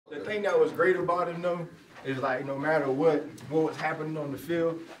thing that was great about him though is like no matter what was happening on the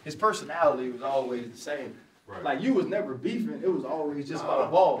field, his personality was always the same. Right. Like you was never beefing, it was always just about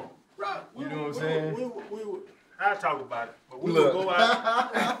the ball. Right. You know what I'm saying? I talk about it, but we would go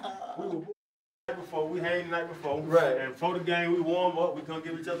out. We would before we hang the night before, right? And before the game, we warm up. We come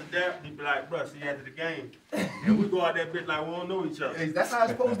give each other dap. He'd be like, "Bruh, see you after the game," and we go out that bitch like we don't know each other. Hey, that's how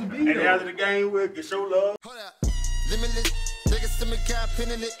it's supposed to be. And after the game, we'll get show love. Hold up, limitless. Niggas to me, got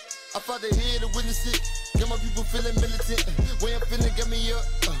pinning it. I fought the head to witness it. Get my people feeling militant. Way I'm feeling, get me up.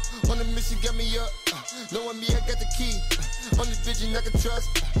 On the mission, get me up. Knowing me, I got the key. On this vision, I can trust.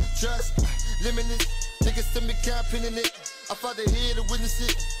 Limitless. Niggas to me, got pinning it. I fought the head to witness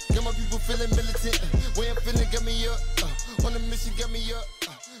it. Get my people feeling militant. Way I'm feeling, get me up. On the mission, get me up.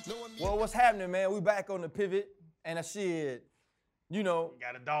 Well, what's happening, man? We back on the pivot, and I shit, you know. We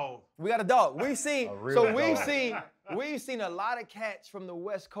got a dog. We got a dog. We've seen a lot of cats from the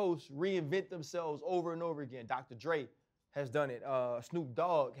West Coast reinvent themselves over and over again. Dr. Dre has done it. Snoop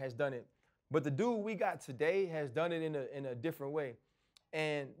Dogg has done it. But the dude we got today has done it in a different way.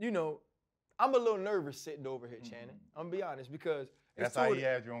 And, you know, I'm a little nervous sitting over here, Channing. I'm gonna be honest, because that's how you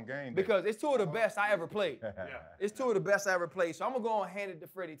had your own game. Because it's two of the best I ever played. It's two of the best I ever played. So I'm gonna go and hand it to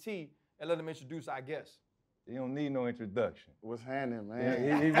Freddie T and let him introduce our guest. You don't need no introduction. What's happening, man?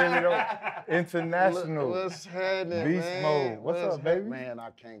 Yeah, he really don't. International. What's happening, Beast mode. What's up, baby? Man,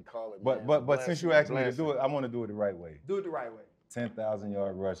 I can't call it. But since you asked me to do it, I want to do it the right way. Do it the right way.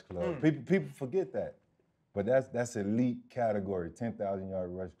 10,000-yard rush club. People forget that, but that's elite category.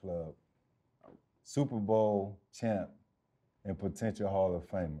 10,000-yard rush club. Super Bowl champ and potential Hall of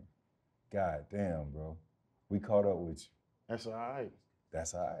Famer. God damn, bro. We caught up with you. That's all right.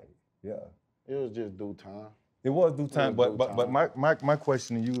 That's all right. Yeah. It was just due time. It was due time, but my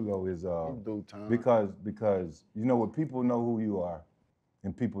question to you though is due time. Because you know what, people know who you are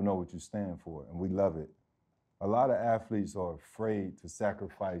and people know what you stand for, and we love it. A lot of athletes are afraid to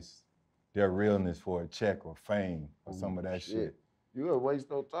sacrifice their realness for a check or fame or some of that shit. You ain't waste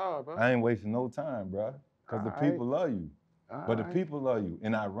no time, bro. I ain't wasting no time, bro. Because the people love you. But the people love you.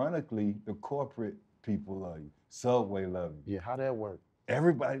 And ironically, the corporate people love you. Subway love you. Yeah, how that work?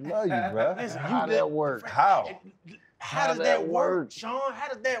 Everybody love you, bro. How that work? How? How does that work, Sean? How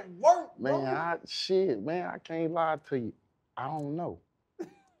does that work, bro? Man, I can't lie to you. I don't know.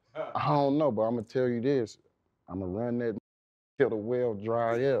 I don't know, but I'm gonna tell you this. I'm gonna run that till the well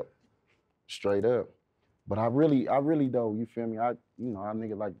dry up. Straight up. But I really though, you feel me? I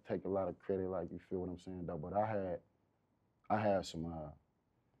nigga like to take a lot of credit, like, you feel what I'm saying though. But I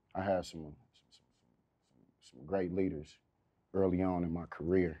had some great leaders early on in my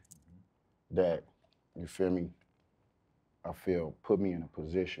career that, you feel me, I feel put me in a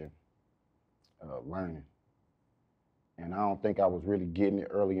position of learning. And I don't think I was really getting it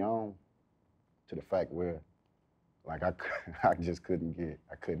early on to the fact where, like, I just couldn't get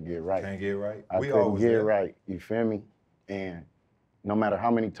right. Can't get right? I couldn't get right, you feel me? And no matter how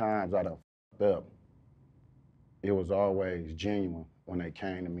many times I done f***ed up, it was always genuine when they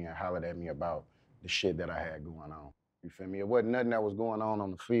came to me and hollered at me about the shit that I had going on. You feel me? It wasn't nothing that was going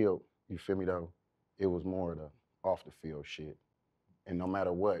on the field, you feel me though? It was more of the off the field shit. And no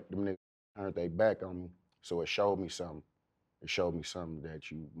matter what, them niggas turned their back on me, so it showed me something. It showed me something that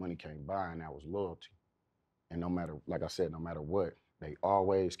money can't buy, and that was loyalty. And no matter, like I said, no matter what, they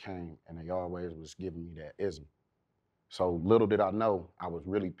always came and they always was giving me that ism. So little did I know, I was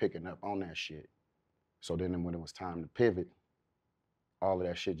really picking up on that shit. So then when it was time to pivot, all of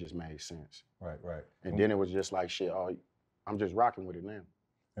that shit just made sense. Right. And then it was just like, shit, I'm just rocking with it now.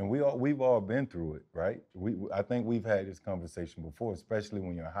 And we've all been through it, right? I think we've had this conversation before, especially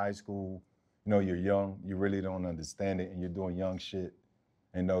when you're in high school, you know, you're young, you really don't understand it, and you're doing young shit.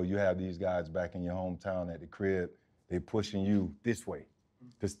 And you have these guys back in your hometown at the crib, they pushing you this way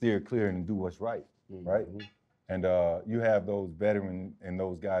to steer clear and do what's right, right? And you have those veterans and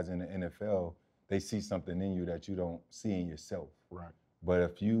those guys in the NFL, they see something in you that you don't see in yourself. Right. But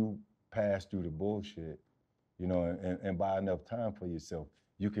if you pass through the bullshit, you know, and buy enough time for yourself,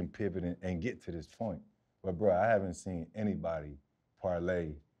 you can pivot and get to this point. But bro, I haven't seen anybody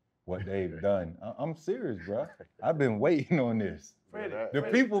parlay what they've done. I'm serious, bro. I've been waiting on this. The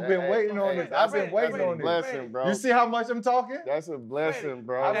people been waiting on this. I've been waiting on this. Blessing, bro. You see how much I'm talking? That's a blessing,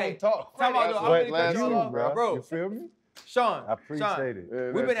 bro. I don't talk. Time out, though. I'm gonna cut you off, bro. You feel me? Sean, I appreciate it.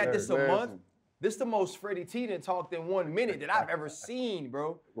 Yeah, we've been at this a month. This the most Freddie T done talked in 1 minute that I've ever seen,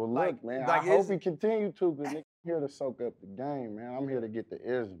 bro. Well, look, man, I hope he continue to, because nigga here to soak up the game, man. I'm here to get the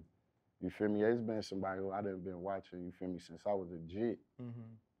ism. You feel me? It's been somebody who I done been watching, you feel me, since I was a jit.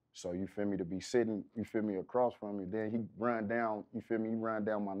 So you feel me, to be sitting, you feel me, across from me, then he run down, you feel me, he run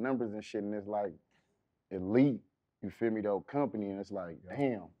down my numbers and shit, and it's like elite, you feel me, though, company, and it's like,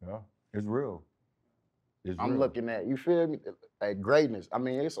 damn. Yeah, it's real. I'm looking at, you feel me, at greatness. I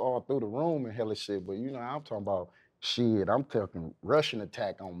mean, it's all through the room and hella shit, but you know, I'm talking about shit, I'm talking Russian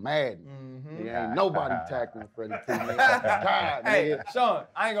attack on Madden. There ain't nobody tackling Freddie T, man. God, Hey, nigga. Sean,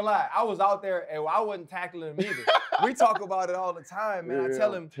 I ain't gonna lie. I was out there and I wasn't tackling him either. We talk about it all the time, man. Yeah, I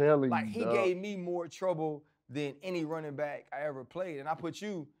tell him, I'm telling like, you, he dog. gave me more trouble than any running back I ever played. And I put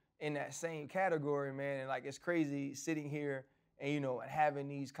you in that same category, man. And like, it's crazy sitting here and, you know, having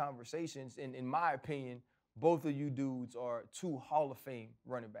these conversations. And in my opinion, both of you dudes are 2 Hall of Fame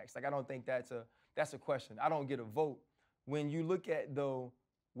running backs. Like, I don't think that's a question. I don't get a vote. When you look at, though,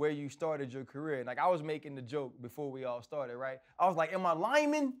 where you started your career, like I was making the joke before we all started, right? I was like, am I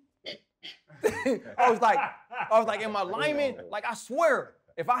lineman? I was like, am I lineman? Like, I swear,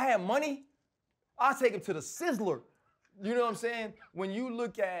 if I had money, I'd take him to the Sizzler. You know what I'm saying? When you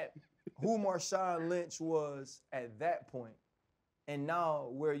look at who Marshawn Lynch was at that point, and now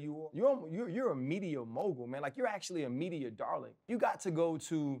where you are, you're a media mogul, man. Like, you're actually a media darling. You got to go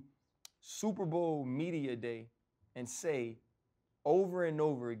to Super Bowl Media Day and say over and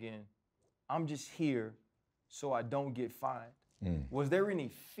over again, I'm just here so I don't get fined. Was there any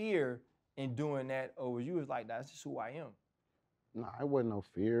fear in doing that, or was you like, that's just who I am? Nah, it wasn't no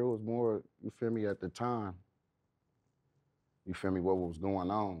fear. It was more, you feel me, at the time, you feel me, what was going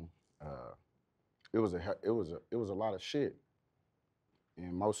on. It was a lot of shit.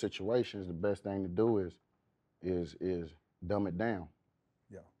 In most situations, the best thing to do is dumb it down.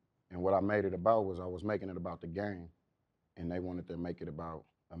 Yeah. And what I made it about was I was making it about the game, and they wanted to make it about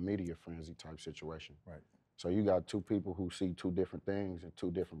a media frenzy type situation. Right. So you got 2 people who see 2 different things and 2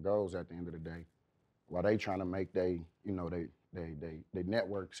 different goals at the end of the day, while they trying to make they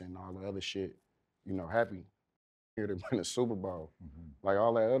networks and all the other shit, you know, happy. Here to win a Super Bowl. Like,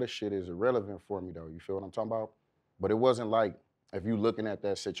 all that other shit is irrelevant for me, though. You feel what I'm talking about? But it wasn't like, if you looking at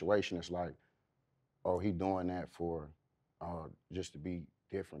that situation, it's like, oh, he doing that for just to be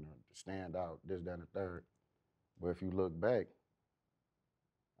different or to stand out, this, that, and the third. But if you look back,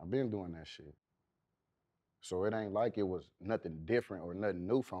 I've been doing that shit. So it ain't like it was nothing different or nothing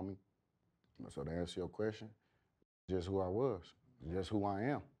new for me. So to answer your question, just who I was, just who I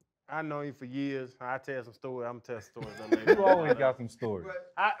am. I know you for years. I tell some stories. I'm gonna tell stories later. You always got some stories.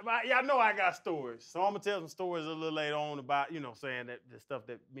 I know I got stories. So I'm gonna tell some stories a little later on about, you know, saying that the stuff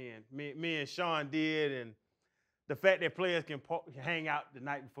that me and Sean did, and the fact that players can hang out the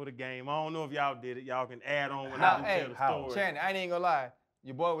night before the game. I don't know if y'all did it. Y'all can add on when I do tell the story. Shannon, I ain't gonna lie.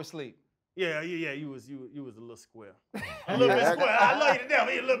 Your boy was asleep. Yeah. You was a little square. A little bit square. I love you to death.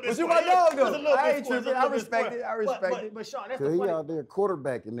 He a little bit But square. you my dog, though. He was a little I bit ain't square. tripping. I respect it. I respect it. But Sean, that's Cause the he funny. out there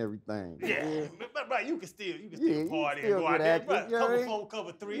quarterback and everything. Yeah, but you can still Yeah, party you and still go out get there. active, Bro, you cover know? 4,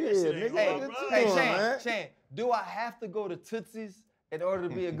 cover 3. Yeah, That shit ain't nigga, hard, what bro. you Hey, doing, Shane, do I have to go to Tootsie's in order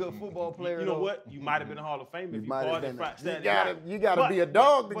to be a good football player? You know though? what? You might have been a Hall of Fame if you might have party been Friday, you Saturday. gotta be a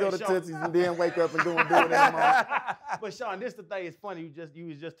dog to go to Sean- Tootsie's and then wake up and do it anymore. But Sean, this the thing. It's funny. You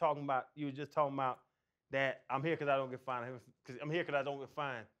was just talking about that I'm here because I don't get fined. I'm here because I don't get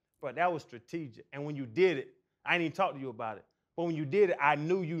fined. But that was strategic. And when you did it, I didn't even talk to you about it. But when you did it, I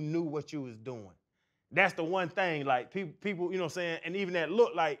knew you knew what you was doing. That's the one thing. Like people, you know what I'm saying? And even that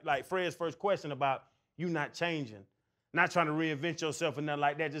look like Fred's first question about you not changing, not trying to reinvent yourself or nothing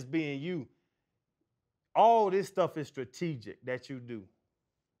like that, just being you. All this stuff is strategic that you do.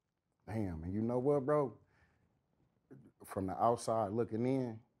 Damn, and you know what, bro? From the outside looking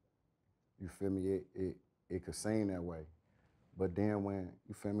in, you feel me, it could seem that way. But then when,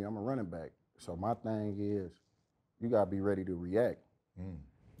 you feel me, I'm a running back. So my thing is, you gotta be ready to react.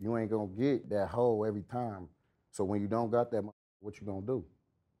 You ain't gonna get that hole every time. So when you don't got that, what you gonna do?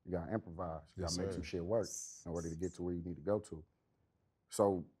 You gotta improvise. You gotta make some shit work in order to get to where you need to go to.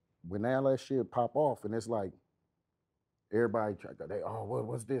 So when all that shit pop off and it's like, everybody,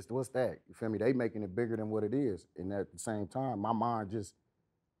 what's this, what's that? You feel me? They making it bigger than what it is. And at the same time, my mind just,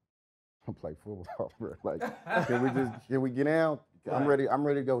 I play football, bro. Like, can we get down? I'm ready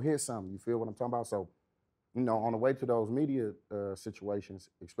to go hit something. You feel what I'm talking about? So, you know, on the way to those media situations,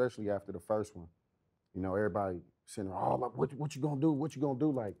 especially after the first one, you know, everybody sitting there, like, what you gonna do? What you gonna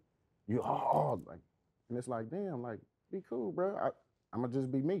do? Like, like, and it's like, damn, like, be cool, bro. I'm gonna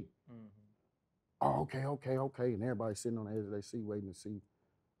just be me. Oh, okay. And everybody sitting on the edge of their seat waiting to see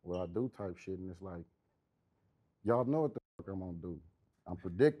what I do type shit. And it's like, y'all know what the fuck I'm gonna do. I'm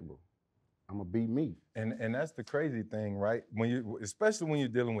predictable. I'm gonna be me. And that's the crazy thing, right? Especially when you're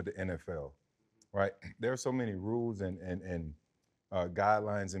dealing with the NFL, right? There are so many rules and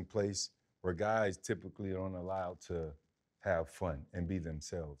guidelines in place where guys typically aren't allowed to have fun and be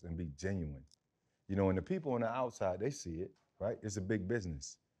themselves and be genuine. You know, and the people on the outside, they see it, right? It's a big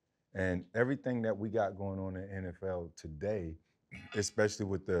business. And everything that we got going on in the NFL today, especially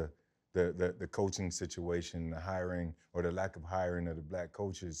with the coaching situation, the hiring or the lack of hiring of the black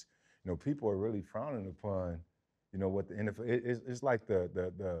coaches, you know, people are really frowning upon, you know, what the NFL, it's like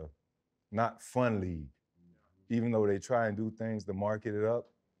the not fun league. Even though they try and do things to market it up,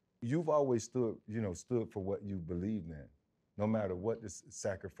 you've always stood for what you believed in, no matter what the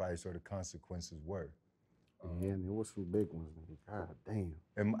sacrifice or the consequences were. Yeah, and there was some big ones. God damn.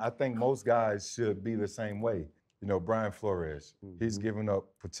 And I think most guys should be the same way. You know, Brian Flores, he's given up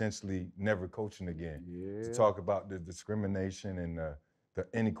potentially never coaching again. Yeah. To talk about the discrimination and the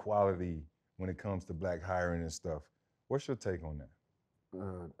inequality when it comes to black hiring and stuff. What's your take on that?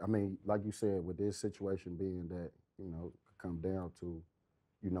 I mean, like you said, with this situation being that, you know, come down to,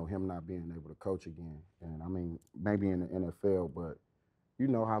 you know, him not being able to coach again. And I mean, maybe in the NFL, but you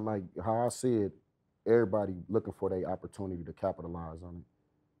know how I see it, everybody looking for their opportunity to capitalize on it.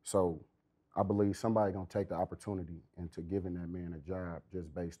 So I believe somebody gonna take the opportunity into giving that man a job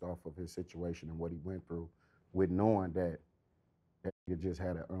just based off of his situation and what he went through, with knowing that he just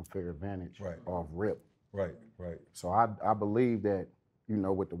had an unfair advantage off rip. Right. So I believe that, you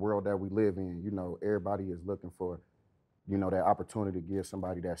know, with the world that we live in, you know, everybody is looking for, you know, that opportunity to give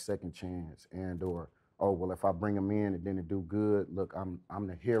somebody that second chance, and or, oh, well, if I bring him in and then it do good, look, I'm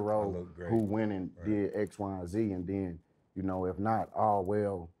the hero who went and did X, Y, and Z, and then, you know, if not, oh,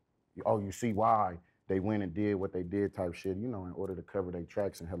 well, oh, you see why they went and did what they did type shit, you know, in order to cover their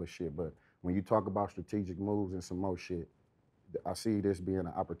tracks and hella shit. But when you talk about strategic moves and some more shit, I see this being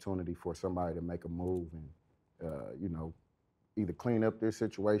an opportunity for somebody to make a move and, you know, either clean up this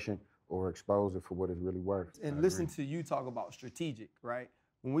situation or expose it for what it's really worth. And listen to you talk about strategic, right?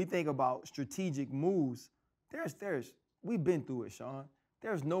 When we think about strategic moves, we've been through it, Sean.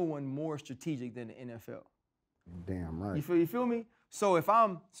 There's no one more strategic than the NFL. Damn right. You feel me? So if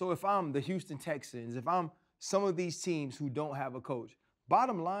I'm the Houston Texans, if I'm some of these teams who don't have a coach,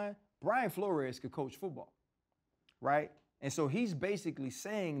 bottom line, Brian Flores could coach football, right? And so he's basically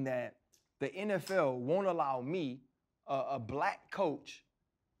saying that the NFL won't allow me, a black coach,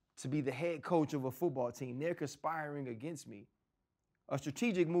 to be the head coach of a football team. They're conspiring against me. A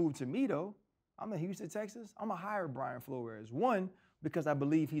strategic move to me, though, I'm in Houston, Texas, I'm going to hire Brian Flores. One, because I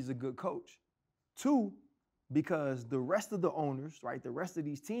believe he's a good coach. Two, because the rest of the owners, right, the rest of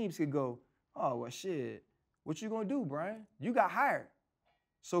these teams could go, oh, well, shit, what you going to do, Brian? You got hired.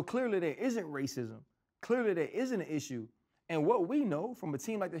 So clearly there isn't racism. Clearly there isn't an issue. And what we know from a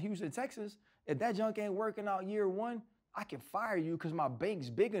team like the Houston Texans, if that junk ain't working out year one, I can fire you because my bank's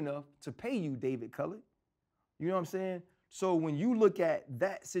big enough to pay you, David Culley. You know what I'm saying? So when you look at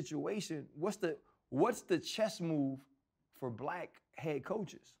that situation, what's the chess move for black head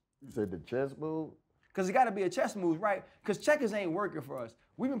coaches? You said the chess move? Because it got to be a chess move, right? Because checkers ain't working for us.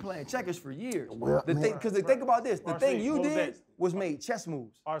 We've been playing checkers for years. Well, Because think about this. The thing you did that? was made chess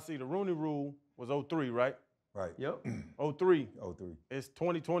moves. RC, the Rooney Rule was 03, right? Right. Yep. 03. 03. It's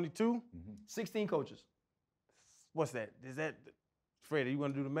 2022. 16 coaches. What's that? Is that, Freddie, you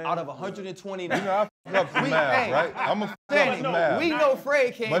want to do the math? Out of 129. You know, I fuck up some math, right? I'm a fuck up some math. We know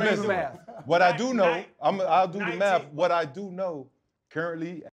Fred can't But do the listen, math. what I do know, I'll do the 19. math. What I do know,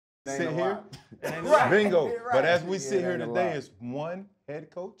 currently, sit here, Right. bingo. Right. But as we sit here ain't a today, lot. it's 1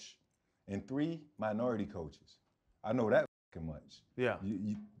 head coach and 3 minority coaches. I know that fucking much. Yeah.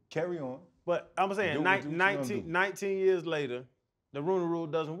 You carry on. But I'm saying Do what you gonna do. 19 years later, the Rooney Rule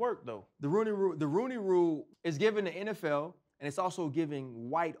doesn't work, though. The Rooney Rule is giving the NFL, and it's also giving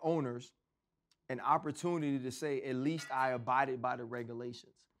white owners an opportunity to say, at least I abided by the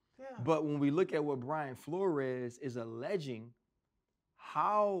regulations. Yeah. But when we look at what Brian Flores is alleging,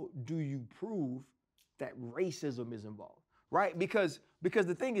 how do you prove that racism is involved, right? Because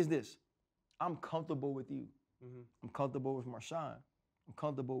the thing is this, I'm comfortable with you. I'm comfortable with Marshawn. I'm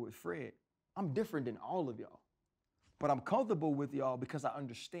comfortable with Fred. I'm different than all of y'all. But I'm comfortable with y'all because I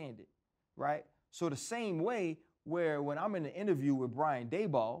understand it, right? So the same way where when I'm in an interview with Brian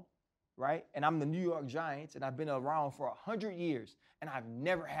Daboll, right, and I'm the New York Giants, and I've been around for 100 years, and I've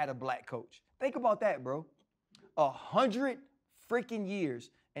never had a black coach. Think about that, bro. 100 freaking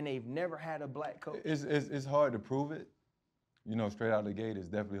years, and they've never had a black coach. It's hard to prove it. You know, straight out the gate, it's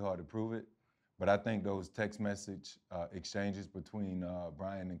definitely hard to prove it. But I think those text message exchanges between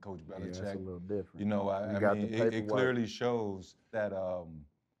Brian and Coach Belichick, Yeah, that's a little different. you know, I mean, it clearly shows that,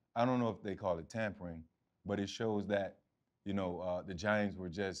 I don't know if they call it tampering, but it shows that, you know, the Giants were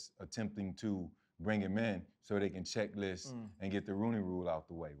just attempting to bring him in so they can checklist and get the Rooney Rule out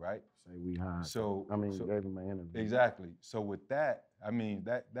the way, right? Say we hired. So gave him an interview. Exactly. So with that, I mean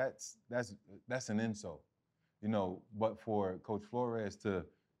that's an insult, you know. But for Coach Flores to,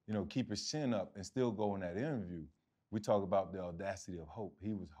 you know, keep his chin up and still go in that interview, we talk about the audacity of hope.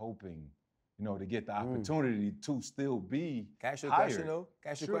 He was hoping, you know, to get the opportunity to still be Can I ask you a hired. question though? Can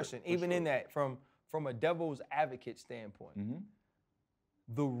I ask you a Sure, question? for Even sure. in that, from a devil's advocate standpoint,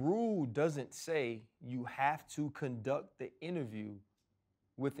 the rule doesn't say you have to conduct the interview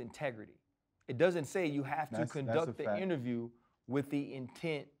with integrity. It doesn't say you have to conduct the interview with the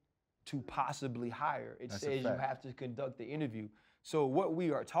intent to possibly hire. It says you have to conduct the interview. So what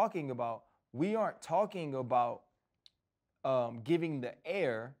we are talking about, we aren't talking about giving the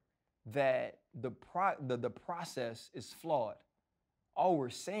air that the process is flawed. All we're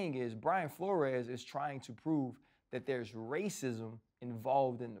saying is Brian Flores is trying to prove that there's racism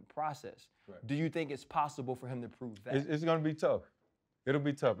involved in the process. Right. Do you think it's possible for him to prove that? It's going to be tough. It'll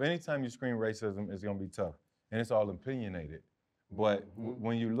be tough. Anytime you scream racism, it's going to be tough. And it's all opinionated. But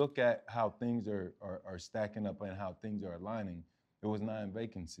when you look at how things are stacking up and how things are aligning, it was 9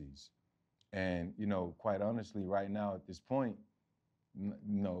 vacancies. And, you know, quite honestly, right now at this point, you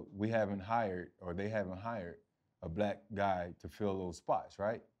know, we haven't hired, or they haven't hired, a black guy to fill those spots,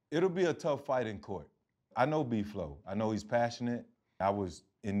 right? It'll be a tough fight in court. I know B-Flow. I know he's passionate. I was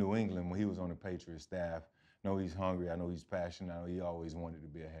in New England when he was on the Patriots staff. I know he's hungry. I know he's passionate. I know he always wanted to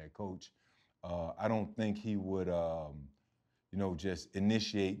be a head coach. I don't think he would, you know, just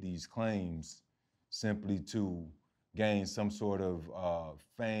initiate these claims simply to gain some sort of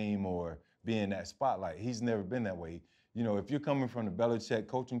fame or be in that spotlight. He's never been that way. You know, if you're coming from the Belichick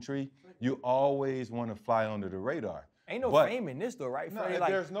coaching tree, you always want to fly under the radar. Ain't no fame in this though, right, Freddie? No,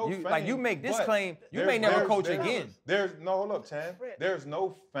 there's no fame. Like you make this claim, you may never coach again. Hold up, Chan. There's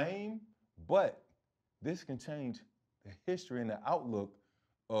no fame, but this can change the history and the outlook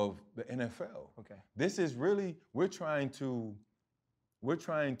of the NFL. Okay. This is really, we're trying to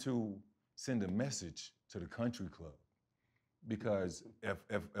send a message to the country club. Because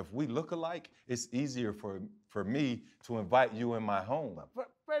if we look alike, it's easier for me to invite you in my home.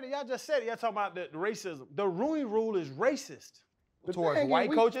 Freddie, y'all just said it. Y'all talking about the racism. The Rooney Rule is racist. Towards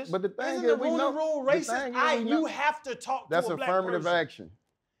white coaches? But the thing Isn't is, the we Rooney know, Rule racist? You have to talk that's to a black affirmative person. action.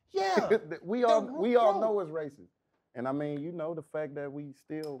 Yeah. we all know it's racist. And I mean, you know, the fact that we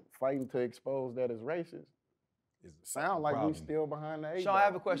still fighting to expose that as racist, sound like we still behind the 8 Sean, I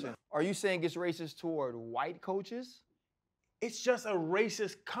have a question. Are you saying it's racist toward white coaches? It's just a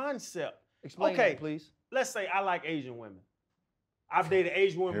racist concept. Explain that, please. Let's say I like Asian women. I've dated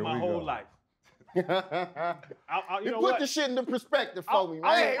Asian women my whole life. You know put what? the shit into perspective for me,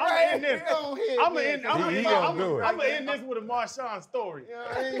 I'm man. gonna end this. I'm gonna end this with a Marshawn story.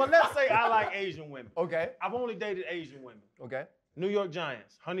 But let's say I like Asian women. Okay. I've only dated Asian women. Okay. New York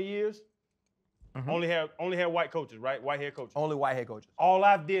Giants, 100 years. Only had white coaches, right? White head coaches. Only white head coaches. All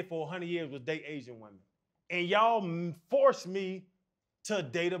I did for 100 years was date Asian women. And y'all forced me to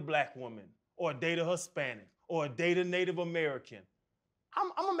date a black woman or date a Hispanic or date a Native American. I'm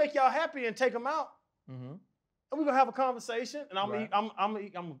gonna make y'all happy and take them out. And we're gonna have a conversation. And I'm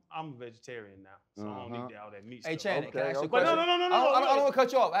a vegetarian now, so I don't eat all that meat Hey, stuff. Channing, can I ask you a But question? no. I don't want to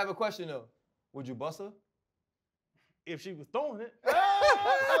cut you off. I have a question though. Would you bust her? If she was throwing it.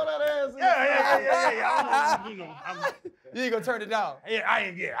 Yeah. You know, You ain't gonna turn it down.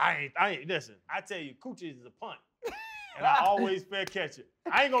 I ain't. Listen, I tell you, coochie is a punt. And I always fair catch it.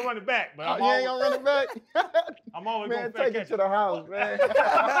 I ain't gonna run it back, but You ain't gonna run it back? I'm always Man, gonna fair take catch it to the house, man.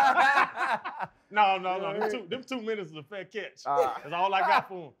 No. Them 2 minutes is a fair catch. That's all I got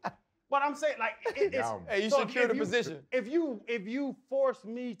for him. But I'm saying, like, it's. Hey, you so secure the position. If you force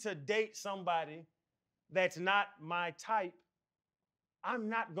me to date somebody that's not my type, I'm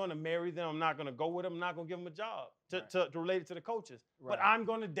not gonna marry them. I'm not gonna go with them. I'm not gonna give them a job to relate it to the coaches. Right. But I'm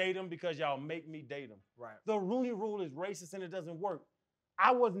gonna date them because y'all make me date them. Right. The Rooney Rule is racist and it doesn't work.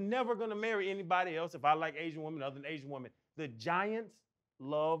 I was never gonna marry anybody else if I like Asian women other than Asian women. The Giants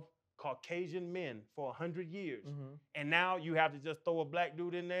love Caucasian men for 100 years. And now you have to just throw a black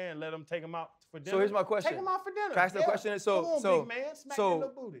dude in there and let them take him out for dinner. So here's my question. Take him out for dinner. Can I ask the question? Come on, big man. Smack that little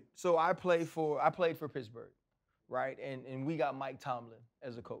booty. So I played for Pittsburgh, right? And we got Mike Tomlin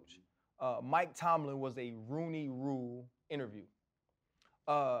as a coach. Mike Tomlin was a Rooney Rule interview.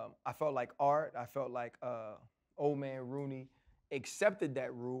 I felt like old man Rooney accepted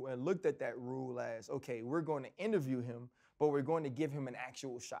that rule and looked at that rule as, okay, we're going to interview him, but we're going to give him an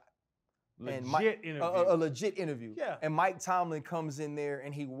actual shot. A legit interview. Yeah. And Mike Tomlin comes in there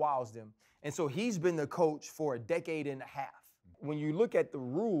and he wows them. And so he's been the coach for a decade and a half. when you look at the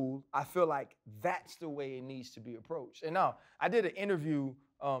rule, I feel like that's the way it needs to be approached. And now, I did an interview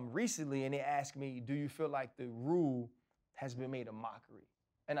recently, and they asked me, do you feel like the rule has been made a mockery?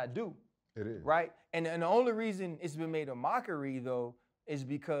 And I do. It is. Right? And the only reason it's been made a mockery, though, is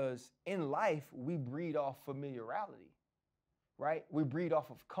because in life, we breed off familiarity, right? We breed off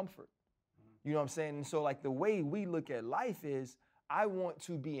of comfort. You know what I'm saying? And so, like, the way we look at life is, I want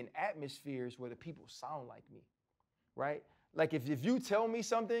to be in atmospheres where the people sound like me, right? Like, if you tell me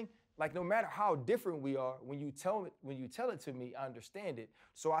something, like, no matter how different we are, when you tell it to me, I understand it.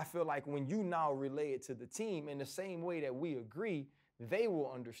 So I feel like when you now relay it to the team in the same way that we agree, they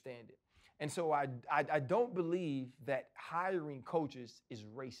will understand it. And so I don't believe that hiring coaches is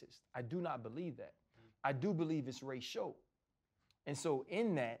racist. I do not believe that. I do believe it's racial. And so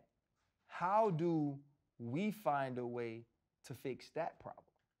in that, how do we find a way to fix that problem?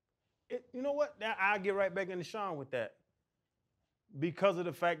 You know what? Now I'll get right back into Sean with that. Because of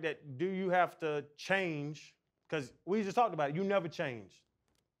the fact that, do you have to change? Because we just talked about it. You never changed.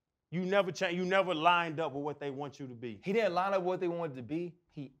 You never changed. You never lined up with what they want you to be. He didn't line up what they wanted to be.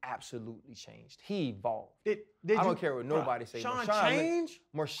 He absolutely changed. He evolved. I don't care what nobody says. Sean changed?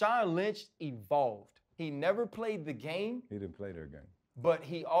 Marshawn Lynch evolved. He never played the game. He didn't play their game. But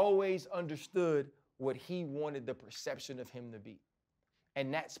he always understood what he wanted the perception of him to be.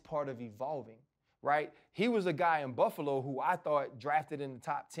 And that's part of evolving, right? He was a guy in Buffalo who I thought drafted in the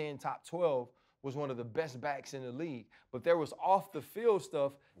top 10, top 12, was one of the best backs in the league. But there was off the field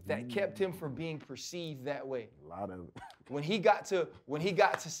stuff that kept him from being perceived that way. A lot of it. When he got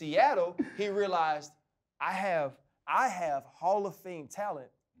to Seattle, he realized I have Hall of Fame talent,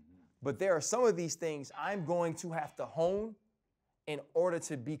 but there are some of these things I'm going to have to hone in order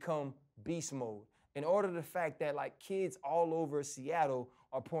to become beast mode. In order to the fact that, like, kids all over Seattle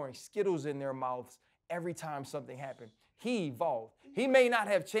are pouring Skittles in their mouths every time something happened. He evolved. He may not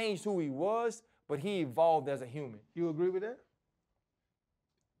have changed who he was, but he evolved as a human. You agree with that?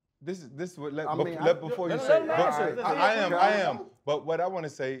 This is what before no, you no, say. no, But no, I no, am. But what I want to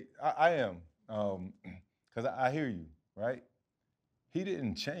say, I am, because I hear you, right? He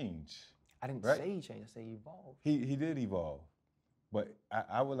didn't change. I didn't right? say he changed. I say he evolved. He did evolve, but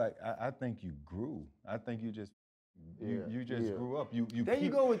I think you grew. I think you just grew up. You there you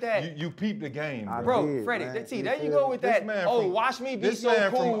go with that. You peeped the game, bro. Freddie, there you go with that. Oh, watch me be so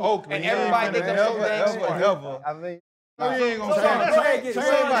cool, from Oakland, and everybody think I'm so dang smart. I think. You ain't gonna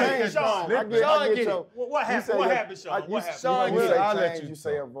Sean get it. What happened? What happened, Sean? What happened? Sean, you say I'll let change, you you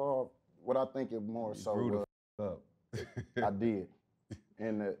say talk. evolve. What I think is more so grew the up. I did.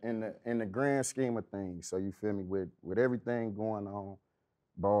 In the grand scheme of things, so you feel me, with everything going on,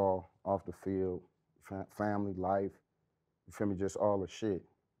 ball, off the field, family, life, you feel me, just all the shit.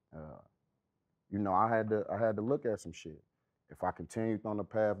 You know, I had to look at some shit. If I continued on the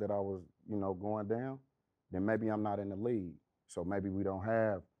path that I was, you know, going down, then maybe I'm not in the league. So maybe we don't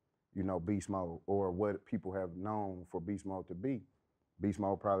have, you know, beast mode or what people have known for beast mode to be. Beast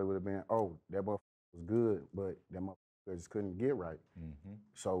mode probably would have been, oh, that motherfucker was good, but that motherfucker just couldn't get right. Mm-hmm.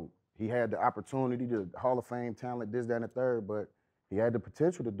 So he had the opportunity to Hall of Fame talent, this, that, and the third, but he had the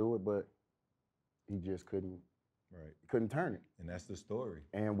potential to do it, but he just couldn't turn it. And that's the story.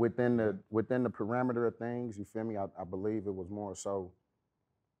 And within the parameter of things, you feel me, I believe it was more so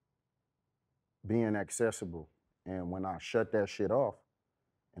being accessible. And when I shut that shit off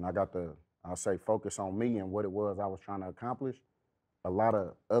and I got to, I'll say, focus on me and what it was I was trying to accomplish, a lot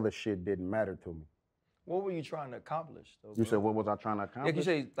of other shit didn't matter to me. What were you trying to accomplish, though? You said, what was I trying to accomplish? Yeah, you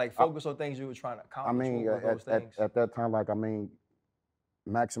say, like, focus on things you were trying to accomplish. I mean, what were those things? at that time, like, I mean,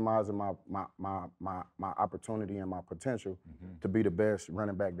 maximizing my opportunity and my potential to be the best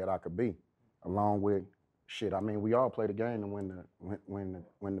running back that I could be, along with shit. I mean, we all play the game to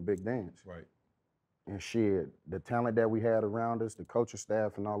win the big dance. Right. And shit, the talent that we had around us, the coaching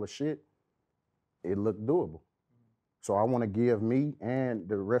staff and all the shit, it looked doable. So I want to give me and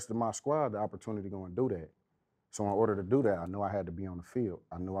the rest of my squad the opportunity to go and do that. So in order to do that, I knew I had to be on the field.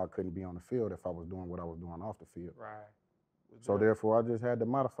 I knew I couldn't be on the field if I was doing what I was doing off the field. Right. So therefore, I just had to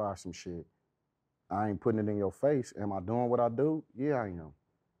modify some shit. I ain't putting it in your face. Am I doing what I do? Yeah, I am.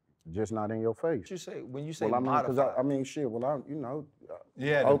 Just not in your face. What you say when you say well, modify? I mean, shit. Well, I, you know,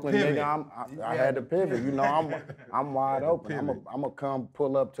 yeah, Oakland nigga, I had to pivot. You know, I'm wide open. I'm gonna come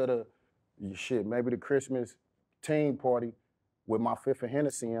pull up to the shit. Maybe the Christmas team party with my fifth of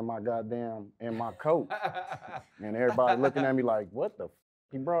Hennessy in my coat, and everybody looking at me like, what the f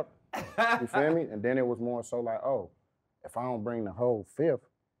he brought? You feel me? And then it was more so like, oh, if I don't bring the whole fifth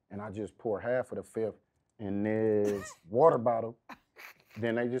and I just pour half of the fifth in this water bottle,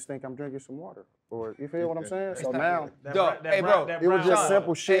 then they just think I'm drinking some water. Or you feel what I'm saying? So now, Hey, bro, it was just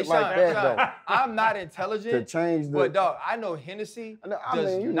simple shit like that, though. I'm not intelligent, To change the, but dog, I know Hennessy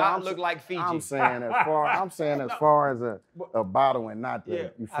does not look like Fiji. I'm saying as far as a bottle and not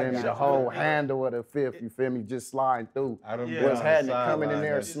the, you feel me, the whole handle of the fifth, you feel me, just sliding through. What's happening, coming in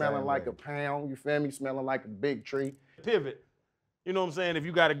there smelling like a pound, you feel me, smelling like a big tree. Pivot. You know what I'm saying? If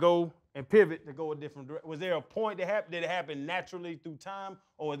you got to go and pivot to go a different direction. Was there a point that happened? Did it happen naturally through time?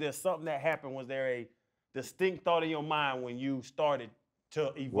 Or was there something that happened? Was there a distinct thought in your mind when you started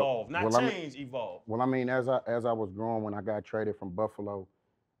to evolve? Evolve. Well, I mean, as I was growing, when I got traded from Buffalo,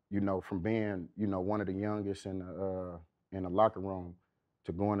 you know, from being, you know, one of the youngest in the locker room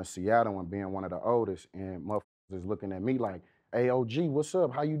to going to Seattle and being one of the oldest, and motherfuckers is looking at me like, hey, OG, what's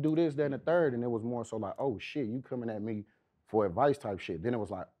up? How you do this, that, and the third? And it was more so like, oh, shit, you coming at me for advice type shit. Then it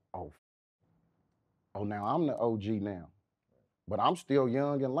was like, oh, now I'm the OG now. But I'm still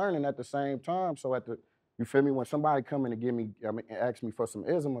young and learning at the same time. So you feel me? When somebody come in and ask me for some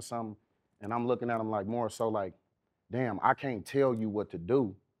ism or something, and I'm looking at them like more so like, damn, I can't tell you what to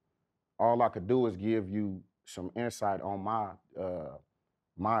do. All I could do is give you some insight on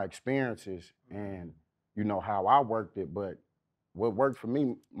my experiences and, you know, how I worked it. But what worked for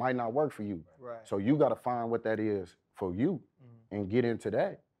me might not work for you. Right. So you got to find what that is for you and get into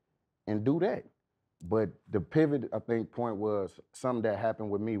that and do that. But the pivot, I think, point was something that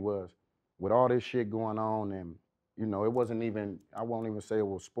happened with me was with all this shit going on, and, you know, it wasn't even, I won't even say it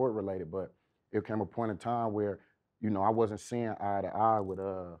was sport related, but it came a point in time where, you know, I wasn't seeing eye to eye with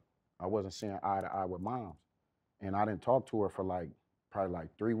Moms. And I didn't talk to her for probably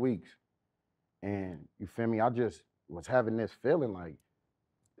 3 weeks. And you feel me? I just was having this feeling like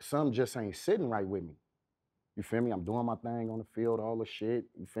something just ain't sitting right with me. You feel me? I'm doing my thing on the field, all the shit,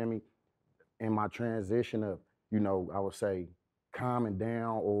 you feel me? In my transition of, you know, I would say calming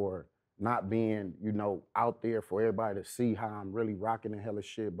down or not being, you know, out there for everybody to see how I'm really rocking the hell of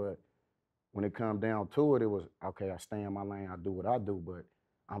shit. But when it come down to it, it was, okay, I stay in my lane, I do what I do, but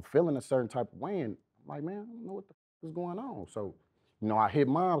I'm feeling a certain type of way, and I'm like, man, I don't know what the fuck is going on. So, you know, I hit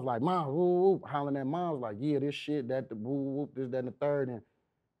Moms like, Mom, woo, woo, hollering at Moms like, yeah, this shit, that, the woo, woo, this, that, and the third.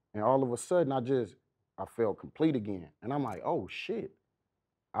 And all of a sudden, I felt complete again. And I'm like, oh, shit.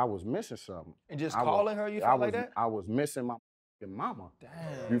 I was missing something. And just calling her, you felt like that? I was missing my mama.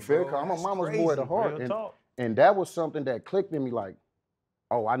 Damn. You feel? Cause I'm a mama's boy at heart. And that was something that clicked in me like,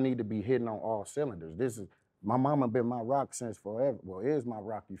 oh, I need to be hitting on all cylinders. My mama been my rock since forever. Well, is my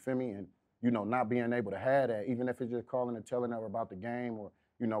rock, you feel me? And, you know, not being able to have that, even if it's just calling and telling her about the game or,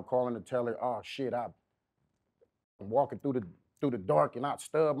 you know, calling to tell her, oh shit, I'm walking through the dark and I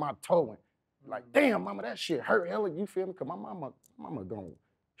stubbed my toe and like, damn, mama, that shit hurt, hella, you feel me? Cause my mama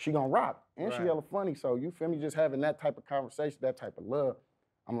she gonna rock, and she hella funny. So you feel me? Just having that type of conversation, that type of love,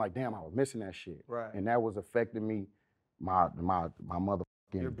 I'm like, damn, I was missing that shit. Right. And that was affecting me, my motherfucking,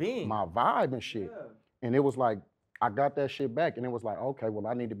 your being, my vibe and shit. Yeah. And it was like, I got that shit back, and it was like, okay, well,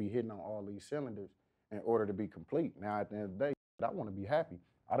 I need to be hitting on all these cylinders in order to be complete. Now at the end of the day, I want to be happy.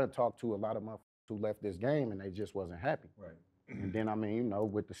 I done talked to a lot of motherfuckers who left this game and they just wasn't happy. Right. And then I mean, you know,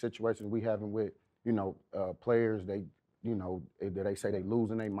 with the situations we having with, you know, players, you know, they say they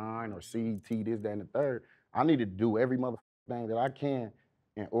losing their mind or CET, this, that, and the third. I need to do every motherfucking thing that I can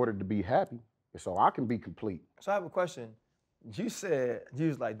in order to be happy so I can be complete. So I have a question. You said, you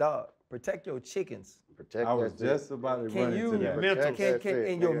was like, dog, protect your chickens. I was just about to run into that.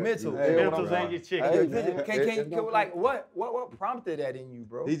 In your mental. Mentals and your chickens. Like, what prompted that in you,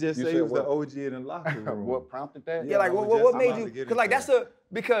 bro? He just said he was the OG in the locker room. What prompted that? Yeah, like, what made you? Because, like,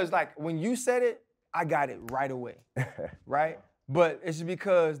 because, like, when you said it, I got it right away, right? But it's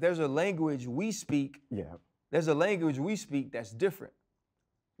because there's a language we speak. Yeah. There's a language we speak that's different,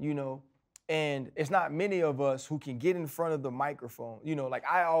 you know? And it's not many of us who can get in front of the microphone. You know, like,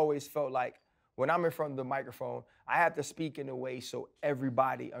 I always felt like when I'm in front of the microphone, I have to speak in a way so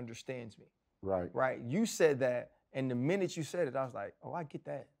everybody understands me. Right. Right? You said that, and the minute you said it, I was like, oh, I get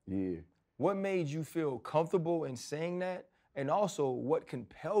that. Yeah. What made you feel comfortable in saying that? And also, what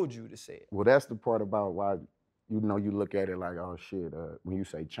compelled you to say it? Well, that's the part about why, you know, you look at it like, oh shit, when you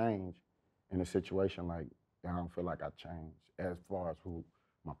say change in a situation like, I don't feel like I changed as far as who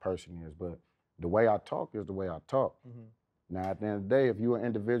my person is, but the way I talk is the way I talk. Mm-hmm. Now, at the end of the day, if you're an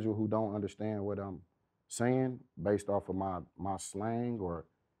individual who don't understand what I'm saying based off of my slang or,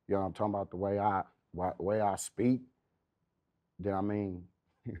 you know, I'm talking about the way I speak, then I mean,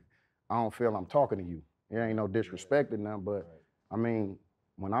 I don't feel I'm talking to you. It ain't no disrespect in them, but I mean,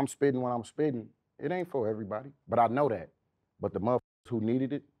 when I'm spitting what I'm spitting, it ain't for everybody. But I know that. But the motherfuckers who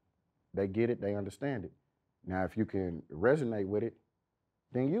needed it, they get it, they understand it. Now, if you can resonate with it,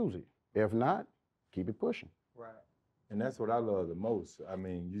 then use it. If not, keep it pushing. Right. And that's what I love the most. I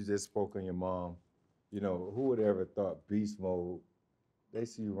mean, you just spoke on your mom. You know, who would ever thought beast mode? They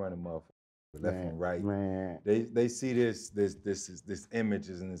see you running motherfuckers left and right. Man. They see this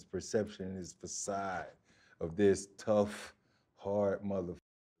images and this perception, this facade of this tough, hard motherfucker.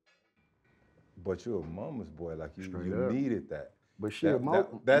 But you're a mama's boy, like you needed that. But shit,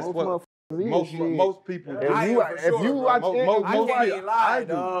 that's most most people. If you watch I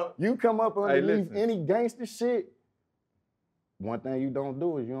do. You come up underneath listen. any gangster shit. One thing you don't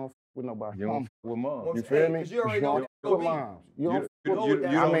do is you don't f with nobody. You don't f with mom. You feel me? You already don't know f with moms. You don't f with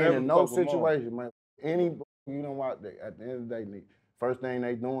I mean, in no situation, man. Any you know what? At the end of the day, first thing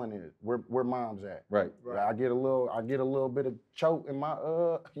they doing is where mom's at. Right. I get a little bit of choke in my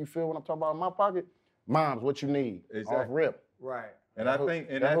you feel what I'm talking about in my pocket? Mom's, what you need? Exactly. Off rip. Right. And I think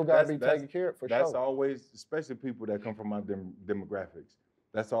that got to be taken care of for sure. That's always, especially people that come from our demographics.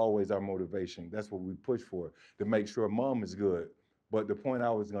 That's always our motivation. That's what we push for, to make sure mom is good. But the point I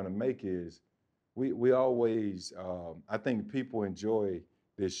was going to make is, we always, I think people enjoy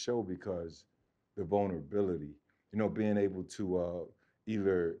this show because the vulnerability, you know, being able to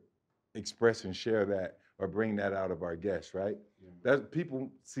either express and share that or bring that out of our guests, right? Yeah. That's,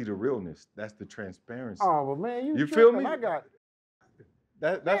 people see the realness. That's the transparency. Oh, well, man, you feel me? I got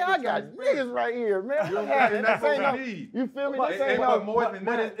That's I got niggas right here, man. You know what I'm saying? That's what we need. You feel me? But more than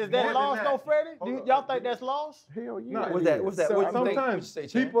that. Is that lost though, Freddie? Do y'all think that's lost? Hell yeah. No, What's that? So What you think? sometimes What you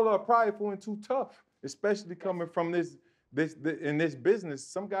say, people are prideful and too tough, especially coming from this in this business.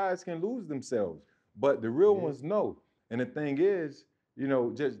 Some guys can lose themselves, but the real ones know. And the thing is, you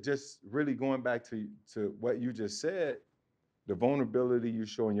know, just really going back to what you just said, the vulnerability you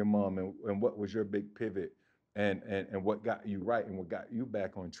showing your mom and what was your big pivot and what got you right and what got you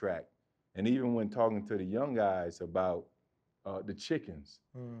back on track. And even when talking to the young guys about the chickens,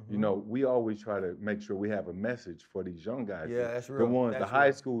 you know, we always try to make sure we have a message for these young guys. Yeah, that's real. The ones, That's the high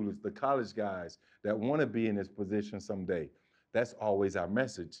real. schoolers, the college guys that want to be in this position someday. That's always our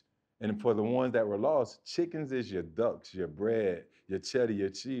message. And for the ones that were lost, chickens is your ducks, your bread, your cheddar, your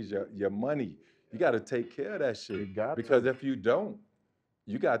cheese, your money. You got to take care of that shit. Because if you don't,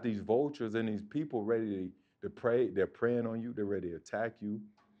 you got these vultures and these people ready to prey. They're preying on you. They're ready to attack you. And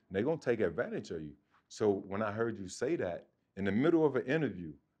they're going to take advantage of you. So when I heard you say that in the middle of an interview,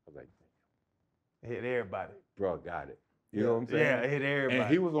 I was like, It hit everybody. bro, got it. You know what I'm saying? Yeah, it hit everybody. And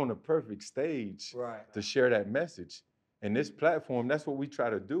he was on the perfect stage to share that message. And this platform, that's what we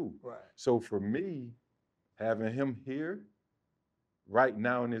try to do. Right. So for me, having him here right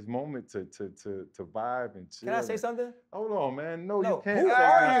now in this moment to vibe and chill. Can I say something? Hold on, man. No, No, you can't. who say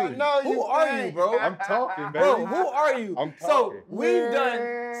are nothing. you? No, who are you, bro? I'm talking, baby. Bro, who are you? I'm So talking. we've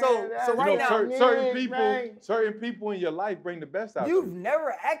done so You right know, now. certain people in your life bring the best out You've of you.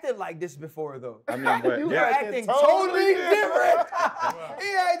 never acted like this before, though. I mean, but You're yeah. acting totally different. He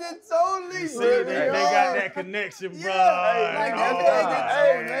acted totally See, different. they got that connection, bro. Like,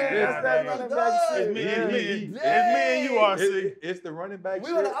 It's me and you, RC. It's the running back.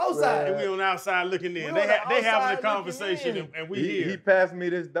 We on the outside. And we on the outside looking in. We They on the having a outside conversation looking and we He here. passed me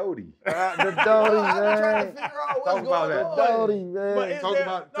this Doty. The Doty, I'm trying to man. figure out what's Talk about going that. on. Doty, man. But is Talk there-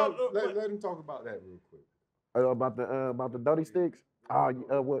 about no, let him talk about that real quick. About the Doty sticks.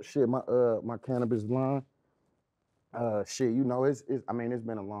 What shit? My cannabis line. Shit, you know, it's I mean, it's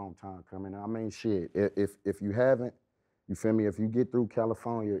been a long time coming. I mean, shit, if you haven't, you feel me? If you get through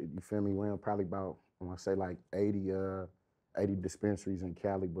California, you feel me? We're probably about, I want to say like 80 dispensaries in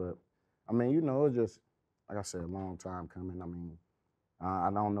Cali, but I mean, you know, it's just like I said, a long time coming. I mean, I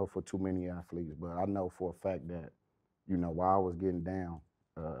don't know for too many athletes, but I know for a fact that, you know, while I was getting down,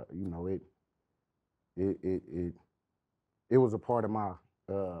 you know, it was a part of my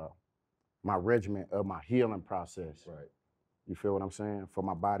my regimen of my healing process. Right. You feel what I'm saying? For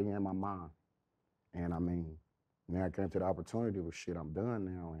my body and my mind. And I mean, now I came to the opportunity with shit, I'm done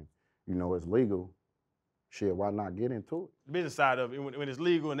now, and you know it's legal. Shit, why not get into it? The business side of it, when it's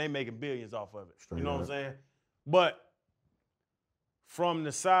legal and they making billions off of it. Straight You know what I'm up. saying? But from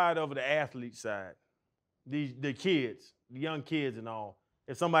the side of the athlete side, the kids, the young kids and all,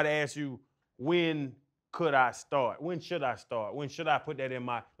 if somebody asks you, when could I start? When should I start? When should I put that in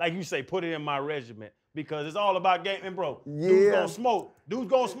my, like you say, put it in my regimen? Because it's all about game. And bro, dude's Yeah. gonna smoke. Dude's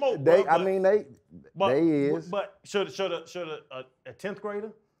gonna smoke. They, bro, I mean, they is. But should a 10th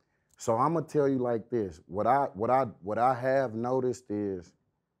grader? So I'm gonna tell you like this. What I have noticed is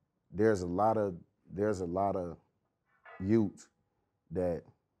there's a lot of youth that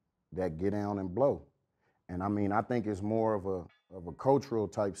get down and blow. And I mean, I think it's more of a cultural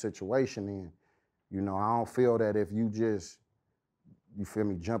type situation. And you know, I don't feel that if you just you feel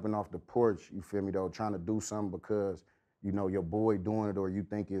me, jumping off the porch, you feel me, though, trying to do something because, you know, your boy doing it or you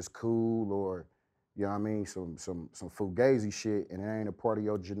think it's cool or, you know what I mean, some fugazi shit and it ain't a part of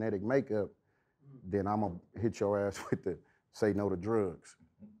your genetic makeup, then I'm gonna hit your ass with the say no to drugs.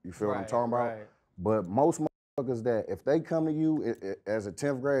 You feel what I'm talking about? But most motherfuckers that, if they come to you as a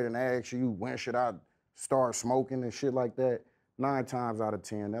 10th grader and ask you, when should I start smoking and shit like that, 9 times out of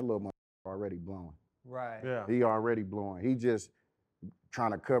 10, that little motherfucker already blowing. Right. Yeah. He already blowing. He just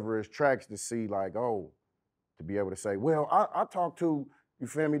trying to cover his tracks to see like, oh, to be able to say, well, I talked to, you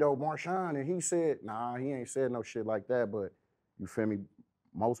feel me though, Marshawn, and he said, nah, he ain't said no shit like that, but you feel me,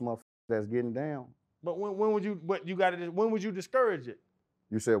 most motherfuckers that's getting down. But when would you, when would you discourage it?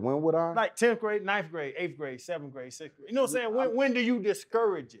 You said, when would I? Like 10th grade, 9th grade, 8th grade, 7th grade, 6th grade. You know what I'm saying? When do you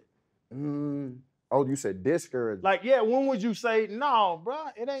discourage it? Oh, you said discourage. Like, yeah, when would you say, no, bro,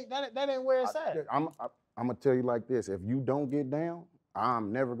 it ain't, that ain't where it's at? I'm gonna tell you like this, if you don't get down,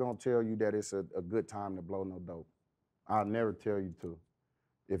 I'm never gonna tell you that it's a good time to blow no dope. I'll never tell you to.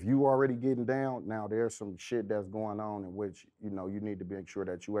 If you already getting down, now there's some shit that's going on in which, you know, you need to make sure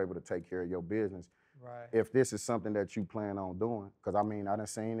that you're able to take care of your business. Right. If this is something that you plan on doing, because I mean, I done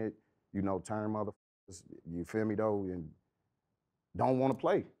seen it, you know, turn motherfuckers, you feel me though, and don't want to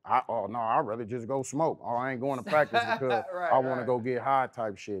play. I'd rather just go smoke. Or I ain't going to practice because I want to go get high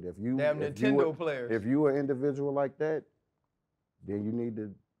type shit. If you, Damn Nintendo players. If you an individual like that, then you need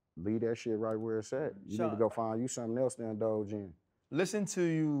to leave that shit right where it's at. You need to go find you something else to indulge in. Listen to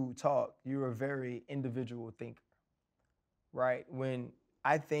you talk. You're a very individual thinker, right? When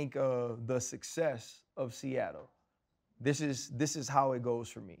I think of the success of Seattle, this is how it goes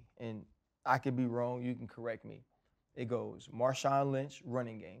for me. And I could be wrong, you can correct me. It goes Marshawn Lynch,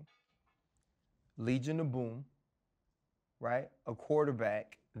 running game, Legion of Boom, right? A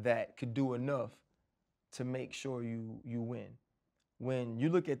quarterback that could do enough to make sure you win. When you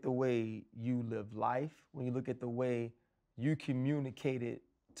look at the way you live life, when you look at the way you communicate it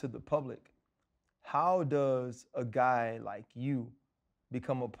to the public, how does a guy like you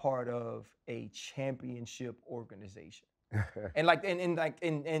become a part of a championship organization? And like,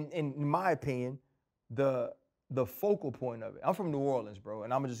 in my opinion, the focal point of it. I'm from New Orleans, bro,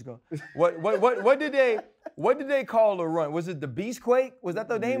 and I'm just going. What did they call the run? Was it the Beastquake? Was that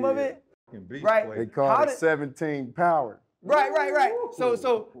the name of it? Right. They called it 17 Power. Right.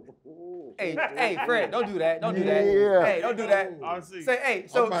 So, hey, Fred, don't do that. Don't do that. Yeah. Hey, don't do that. Say, hey,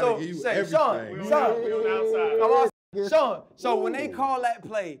 say, Sean, so when they call that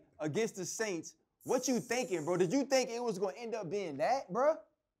play against the Saints, what you thinking, bro? Did you think it was gonna end up being that, bro?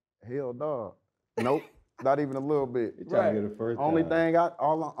 Hell no. Nope. Not even a little bit. Trying to get the first only thing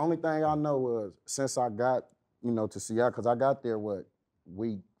I know was since I got, you know, to Seattle, because I got there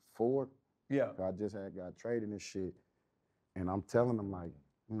week 4. Yeah. I just got traded and shit. And I'm telling them like,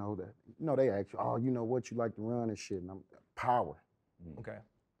 they ask you, oh, you know what you like to run and shit. And I'm power. Okay.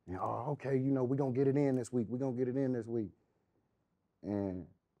 And okay, we're gonna get it in this week. We're gonna get it in this week. And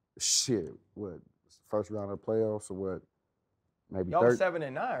shit, first round of the playoffs or what? Maybe y'all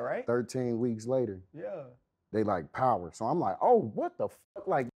 7-9, right? 13 weeks later. Yeah. They like power. So I'm like, oh, what the fuck?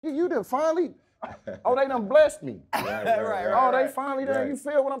 Like, you done finally, oh, they done blessed me. Right. They finally done, you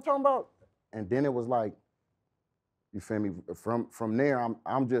feel what I'm talking about? And then it was like, you feel me? From there,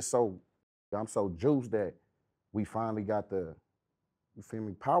 I'm so juiced that we finally got the, you feel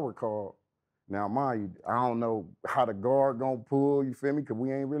me, power call. Now, mind you, I don't know how the guard gonna pull, you feel me? Because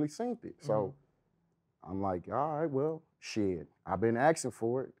we ain't really seen it. So I'm like, all right, well, shit. I've been asking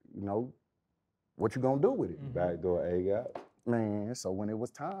for it, what you gonna do with it? Backdoor A guy. Man, so when it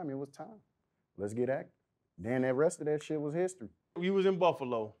was time, it was time. Let's get active. Then the rest of that shit was history. We was in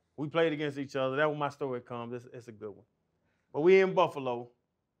Buffalo. We played against each other. That's where my story comes. It's a good one. But we in Buffalo.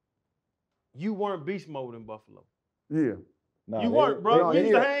 You weren't beast mode in Buffalo. Yeah. You weren't, bro. We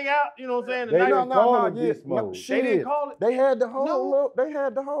used to hang out, you know what I'm saying? They didn't call it beast mode. They didn't call it. They had the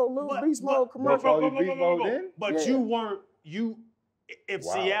whole little beast mode commercial. But you weren't, if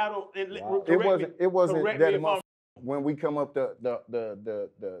Seattle, it wasn't that when we come up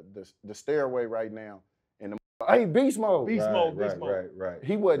the stairway right now, and hey, beast mode. Right.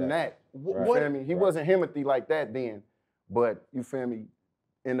 He wasn't that. You feel me? He wasn't Himothy like that then. But you feel me?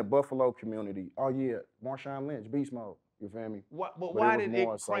 In the Buffalo community, oh yeah, Marshawn Lynch, beast mode. You feel me? But why did it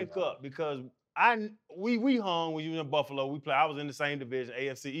crank up? Because we hung when you was in Buffalo. I was in the same division,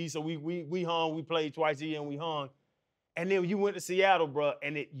 AFC East. So we hung. We played twice a year and we hung. And then you went to Seattle, bro,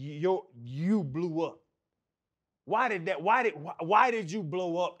 and you blew up. Why did you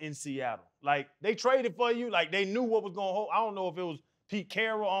blow up in Seattle? Like they traded for you. Like they knew what was going on. I don't know if it was Pete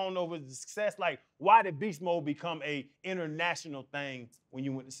Carroll? I don't know if it was the success. Like, why did Beast Mode become a international thing when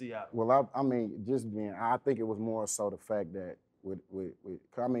you went to Seattle? Well, I mean, I think it was more so the fact that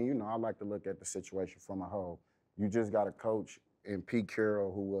I mean, you know, I like to look at the situation from a whole. You just got a coach in Pete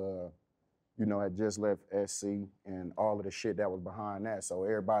Carroll who, you know, had just left SC and all of the shit that was behind that. So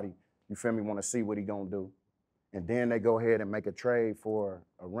everybody, you feel me, want to see what he gonna do. And then they go ahead and make a trade for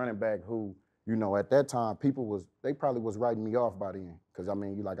a running back who, you know, at that time, they probably was writing me off by then. Because, I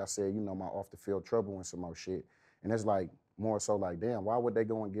mean, like I said, you know, my off-the-field trouble and some more shit. And it's like, more so like, damn, why would they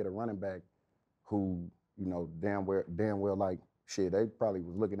go and get a running back who, you know, damn well, like, shit, they probably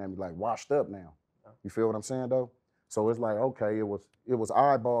was looking at me like washed up now. You feel what I'm saying, though? So it's like, okay, it was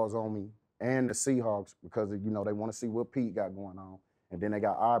eyeballs on me and the Seahawks because, you know, they want to see what Pete got going on. And then they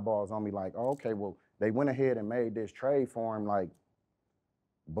got eyeballs on me like, oh, okay, well, they went ahead and made this trade for him, like,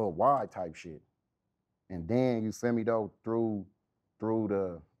 but why type shit. And then, you feel me, though, through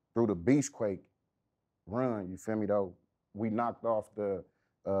the Beastquake run, you feel me, though, we knocked off the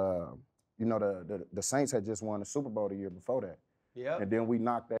Saints had just won the Super Bowl the year before that. Yeah. And then we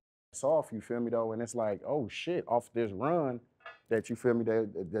knocked that off, you feel me, though, and it's like, oh, shit, off this run that, you feel me,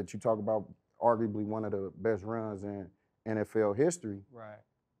 that you talk about arguably one of the best runs in NFL history. Right.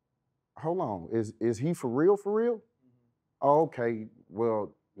 Hold on, is he for real, for real? Mm-hmm. Oh, okay,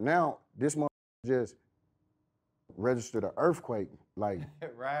 well, now this mother just registered an earthquake, like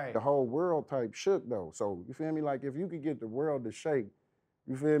right. The whole world type shook though. So you feel me? Like if you could get the world to shake,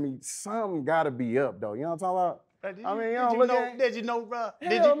 you feel me? Something gotta be up though. You know what I'm talking about? Did you know, bro?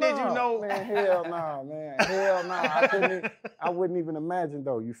 Did you know? Man, hell no, man. Hell no. I wouldn't even imagine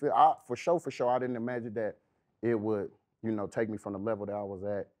though. You feel? For sure, I didn't imagine that it would, you know, take me from the level that I was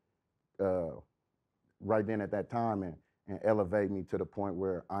at right then at that time and elevate me to the point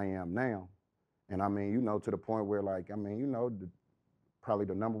where I am now. And I mean, you know, to the point where like, I mean, you know, probably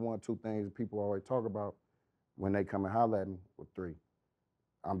the number one, two things people always talk about when they come and holler at me were three.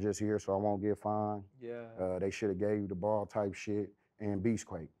 I'm just here so I won't get fined. Yeah. They should have gave you the ball type shit and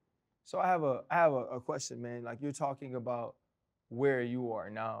Beastquake. So I have a question, man. Like you're talking about where you are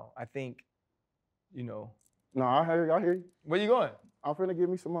now. I think, you know. No, I hear you. Where you going? I'm finna give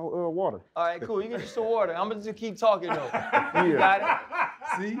me some more water. All right, cool. You get you some water. I'm gonna just keep talking though. Yeah. You got it?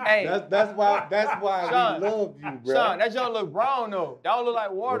 See, hey, that's why Sean, we love you, bro. Sean, that joint look brown though. That don't look like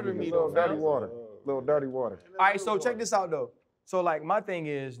water to me though. Little dirty water. All right, so check this out though. So like my thing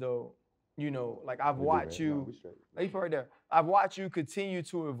is though, you know, like I've watched you. Like right there. I've watched you continue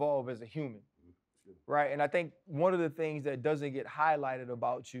to evolve as a human, right? And I think one of the things that doesn't get highlighted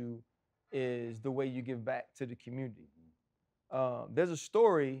about you is the way you give back to the community. There's a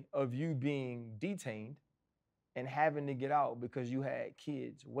story of you being detained and having to get out because you had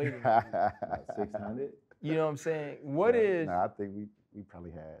kids waiting on you. 600? You know what I'm saying? What is? I think we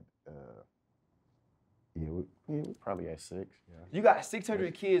probably had, we probably had 6. Yeah. You got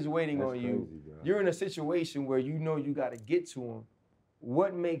 600 kids waiting on you. Crazy, bro. You're in a situation where you know you got to get to them.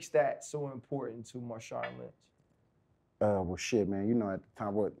 What makes that so important to Marshawn Lynch? Well, shit, man. You know, at the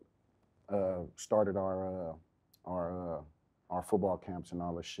time, what started our football camps and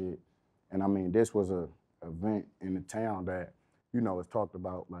all this shit. And I mean, this was a event in the town that, you know, is talked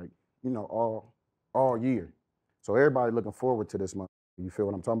about like, you know, all year. So everybody looking forward to this month. You feel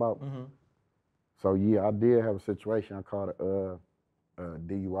what I'm talking about? Mm-hmm. So yeah, I did have a situation. I caught a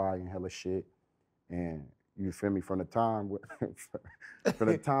DUI and hella shit. And you feel me, from the time I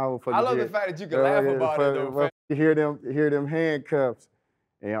love the fact that you can laugh about it though. You hear them handcuffs.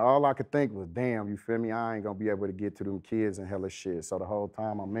 And all I could think was, damn, you feel me? I ain't gonna be able to get to them kids and hella shit. So the whole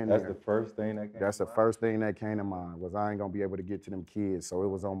time I'm in there. That's the first thing that came to mind? That's the first thing that came to mind was I ain't gonna be able to get to them kids. So it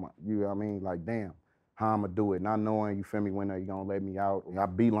was on my, you know what I mean? Like, damn, how I'm gonna do it? Not knowing, you feel me, when they gonna let me out. I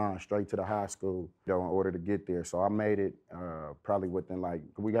beeline straight to the high school, you know, in order to get there. So I made it probably within like,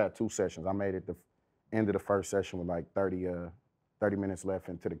 we got 2 sessions. I made it the end of the first session with like 30 minutes left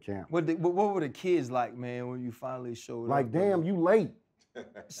into the camp. What were the kids like, man, when you finally showed up? Like, damn, you late.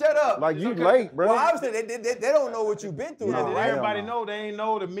 Shut up. Like, you late, bro. Well, obviously, they don't know what you've been through. No, Did everybody know? They ain't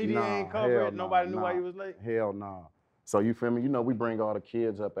know. The media ain't cover it. Nobody knew why you was late? Hell no. So, you feel me? You know, we bring all the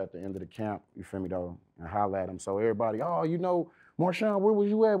kids up at the end of the camp, you feel me, though, and holler at them. So everybody, oh, you know, Marshawn, where was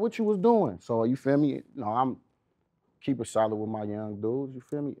you at? What you was doing? So, you feel me? You know, I'm keep it solid with my young dudes, you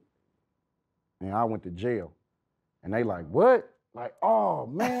feel me? And I went to jail. And they like, what? Like, oh,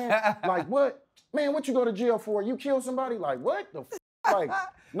 man. Like, what? Man, what you go to jail for? You killed somebody? Like, what the f? Like,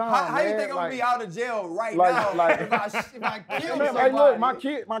 nah, how man. You think I'm like, gonna be out of jail right like, now like, if I kill man, somebody? Like,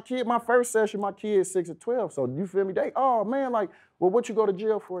 look, my first session, my kid's 6 or 12. So you feel me? They, oh man, like, well, what you go to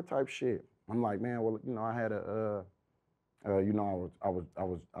jail for type shit. I'm like, man, well, you know, I you know, I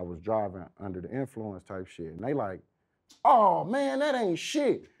was driving under the influence type shit, and they like, oh man, that ain't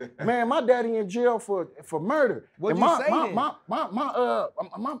shit. Man, my daddy in jail for murder. What'd and you say then?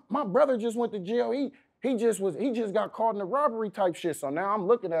 My brother just went to jail. He just got caught in a robbery type shit. So now I'm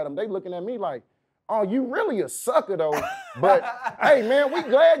looking at him. They looking at me like, oh, you really a sucker though. But hey man, we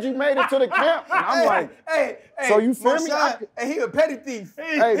glad you made it to the camp. And I'm like, so you feel me? Hey, he a petty thief.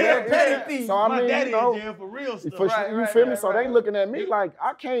 Hey man, he a petty thief. So I My mean, daddy you know, in jail for real stuff. you feel me? So they looking at me like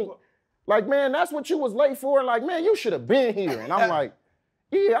I can't. Like, man, that's what you was late for. Like, man, you should have been here. And I'm like,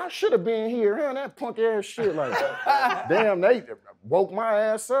 yeah, I should have been here. Huh? That punk ass shit. Like, damn, they woke my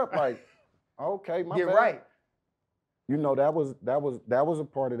ass up. Like, okay, my Get bad. right. You know, that was a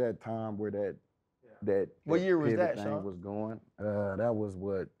part of that time where that What year was pivot that, thing Sean? was going. That was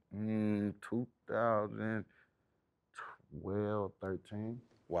what 2012, 13.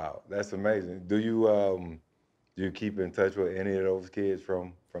 Wow, that's amazing. Do you keep in touch with any of those kids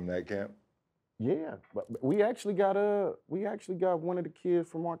from that camp? Yeah, but we actually got one of the kids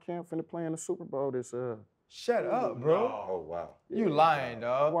from our camp finna play in the Super Bowl this Shut up, bro. Oh wow. You lying,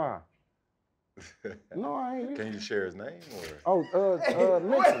 dog. Why? No, I ain't. Can you share his name or? Oh,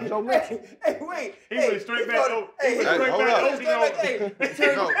 Mixon, Joe Mixon. Hey, wait. He went straight back over. Hey, He went straight hold back up. over. No,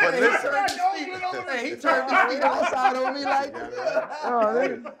 but listen. Hey, he turned his feet outside on me like I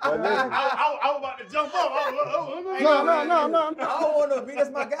was about to jump up. No. I don't want no beat. That's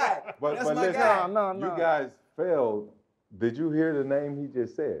my guy. But That's my listen, guy. No. you guys failed. Did you hear the name he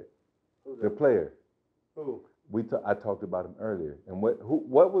just said? The player. Who? I talked about him earlier. And who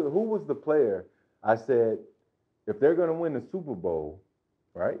was the player? I said, if they're gonna win the Super Bowl,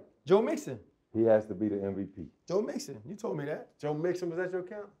 right? Joe Mixon. He has to be the MVP. Joe Mixon. You told me that. Joe Mixon was at your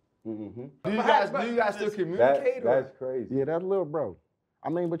camp? Mm-hmm. Do you guys still communicate? That's crazy. Yeah, that little bro. I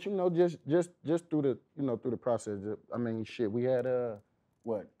mean, but you know, just through the process. I mean, shit, we had a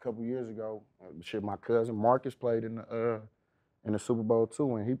couple years ago. My cousin Marcus played in the Super Bowl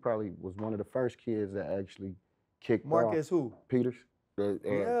too, and he probably was one of the first kids that actually kicked Marcus off. who? Peters.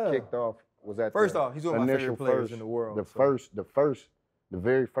 Kicked off. Was at First off, he's one of my favorite players in the world. The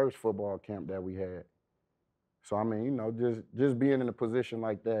very first football camp that we had. So I mean, you know, just being in a position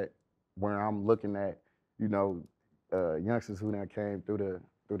like that, where I'm looking at, you know, youngsters who now came through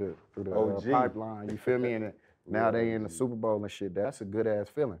the pipeline. You feel me? And now they in the Super Bowl and shit. That's a good ass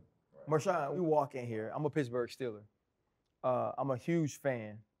feeling. Marshawn, we walk in here. I'm a Pittsburgh Steeler. I'm a huge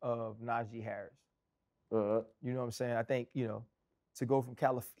fan of Najee Harris. You know what I'm saying? I think, you know, to go from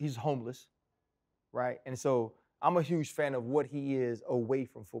California, he's homeless, right? And so I'm a huge fan of what he is away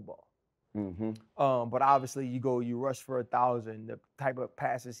from football. Mm-hmm. But obviously you rush for 1,000, the type of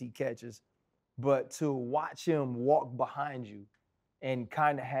passes he catches. But to watch him walk behind you and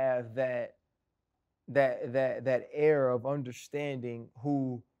kind of have that air of understanding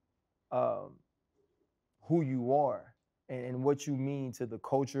who you are and what you mean to the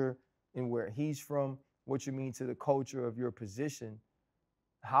culture and where he's from, what you mean to the culture of your position,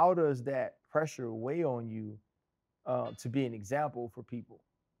 how does that pressure weigh on you to be an example for people?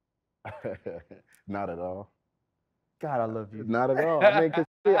 Not at all. God, I love you. Not at all. I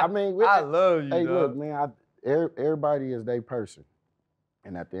mean, I love you. Hey, dog. look, man. Everybody is their person,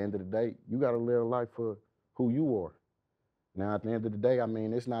 and at the end of the day, you got to live life for who you are. Now, at the end of the day, I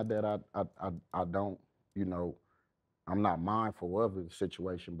mean, it's not that I don't, you know, I'm not mindful of the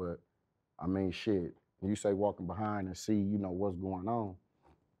situation, but I mean, shit. You say walking behind and see, you know, what's going on.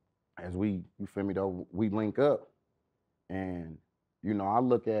 As you feel me though, we link up, and you know, I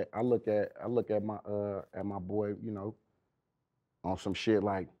look at my boy, you know, on some shit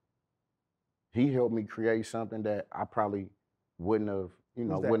like he helped me create something that I probably wouldn't have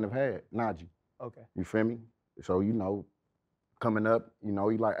had. Najee. Okay. You feel me? So, you know, coming up, you know,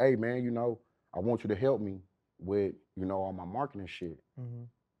 he like, hey man, you know, I want you to help me with, you know, all my marketing shit. Mm-hmm.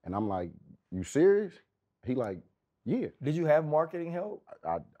 And I'm like, you serious? He like, yeah. Did you have marketing help?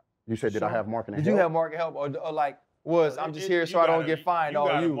 You said, did I have marketing help? Did you have marketing help, or like I'm just here so I don't get fined?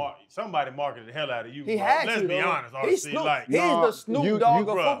 Somebody marketed the hell out of you. He bro. had Let's to. be honest. He's the Snoop Dogg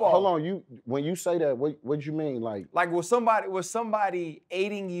of football. Hold on, when you say that, what you mean? Like was somebody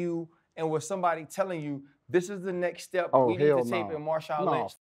aiding you, and was somebody telling you this is the next step we need to take in Marshawn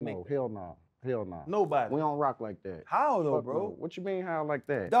Lynch? No, hell no. Hell no. Nobody. We don't rock like that. How though, Fuck bro? No. What you mean how like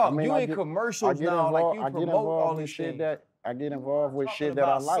that? Dog, you in commercials now, like you promote all these shit things. I get involved with shit that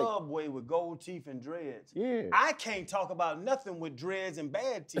I about like. Subway with gold teeth and dreads. Yeah. I can't talk about nothing with dreads and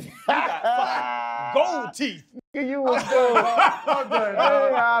bad teeth. You got fucking gold teeth. You was doing. I'm done,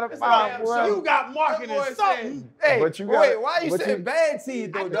 dog. You got marketing something. Hey, But you wait, got- why you but saying you- bad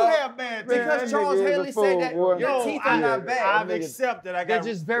teeth, though, I do dog? have bad teeth. Because that Charles nigga is a Haley fool, said that boy. your teeth are not bad. I've accepted. I They're got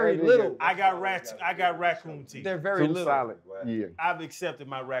just very that nigga- little. I got raccoon teeth. They're very Too little. solid. Yeah. I've accepted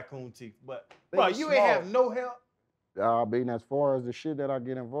my raccoon teeth, but They bro, was you small. ain't have no help. Being as far as the shit that I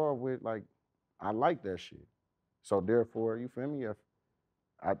get involved with, like, I like that shit. So therefore, you feel me? If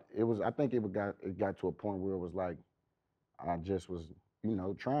I think it got to a point where it was like, I just was,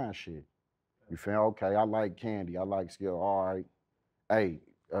 trying shit. You feel okay? I like candy. I like skill. All right. Hey,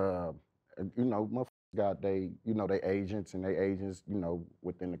 motherfuckers got they agents and they agents,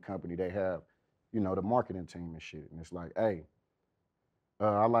 within the company they have, the marketing team and shit. And it's like, hey,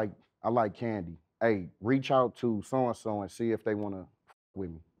 I like candy. Hey, reach out to so and so and see if they want to with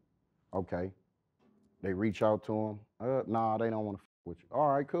me. Okay. They reach out to them. Nah, they don't want to with you. All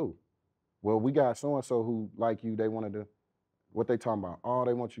right, cool. Well, we got so and so who like you. They wanted to. What they talking about? Oh,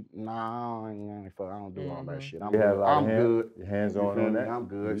 they want you. Nah, I don't do all that shit. I'm good. Your hands on that. I'm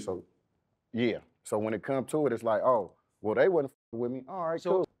good. So, yeah. So when it comes to it, it's like, oh, well, they wasn't with me. All right,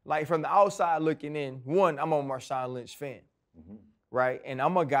 cool. Like from the outside looking in, one, I'm a Marshawn Lynch fan, right? And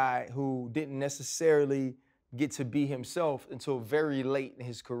I'm a guy who didn't necessarily get to be himself until very late in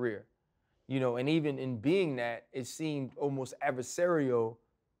his career, and even in being that, it seemed almost adversarial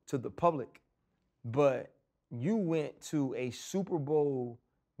to the public. But you went to a Super Bowl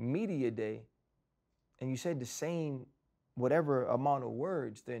media day and you said the same whatever amount of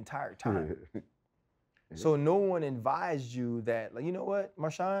words the entire time. So no one advised you that, like, you know what,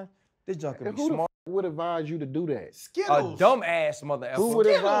 Marshawn, this junk could be smart. Who would advise you to do that? Skittles. A dumbass mother effer. Who would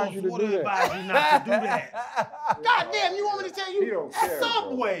advise you to would do that? advise you not to do that. God damn, you want me to tell you? He don't care, bro.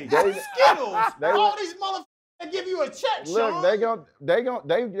 Subway, They- Skittles, they- all these motherfuckers that give you a check, Sean. Look,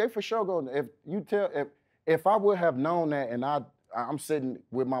 they for sure go. If I would have known that, and I'm sitting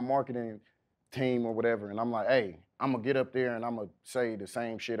with my marketing team or whatever, and I'm like, hey, I'm gonna get up there and I'm gonna say the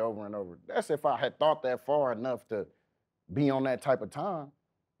same shit over and over. That's if I had thought that far enough to be on that type of time.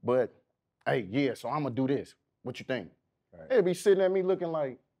 But hey, yeah, so I'm gonna do this. What you think? Right. They'd be sitting at me looking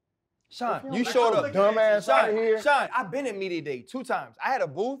like, Sean, you showed up. Dumbass out of here. Sean, I've been at media day 2 times. I had a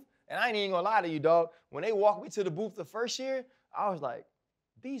booth, and I ain't even gonna lie to you, dog. When they walked me to the booth the first year, I was like,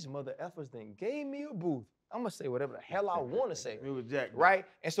 these mother effers then gave me a booth. I'm gonna say whatever the hell I wanna say. It was Jack, right?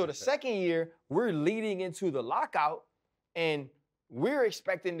 And so the second year, we're leading into the lockout, and we're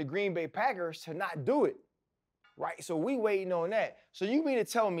expecting the Green Bay Packers to not do it, right? So we waiting on that. So you mean to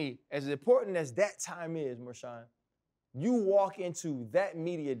tell me, as important as that time is, Marshawn, you walk into that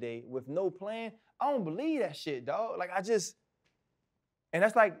media day with no plan? I don't believe that shit, dog. Like, and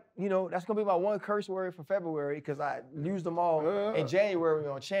that's like, that's gonna be my one curse word for February because I used them all in January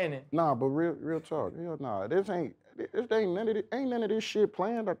on Channing. Nah, but real talk. Hell nah. This ain't none of this shit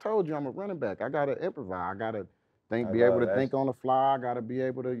planned. I told you I'm a running back. I gotta improvise. I gotta be able to think on the fly. I gotta be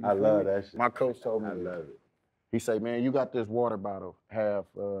able to. I love that shit. My coach told me. I love it. He said, man, you got this water bottle half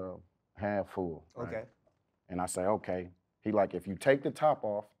full. Okay. Right? And I say, okay. He like, if you take the top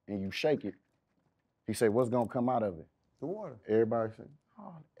off and you shake it, he said, what's gonna come out of it? The water. Everybody said,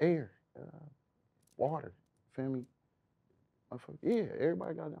 oh, air, water. Feel me? Yeah,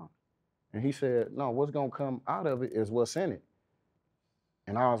 everybody got it on. And he said, no, what's gonna come out of it is what's in it.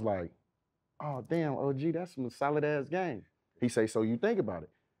 And I was like, oh, damn, OG, that's some solid ass game. He say, so you think about it.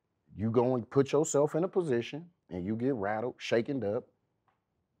 You go and put yourself in a position and you get rattled, shaken up,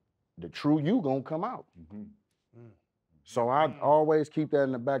 the true you gonna come out. So I always keep that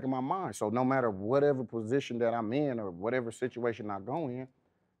in the back of my mind. So no matter whatever position that I'm in or whatever situation I go in,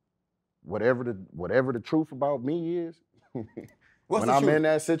 whatever the truth about me is, when I'm in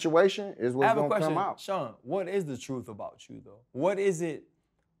that situation, is what's gonna come out. Sean, what is the truth about you though? What is it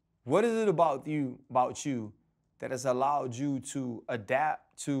about you that has allowed you to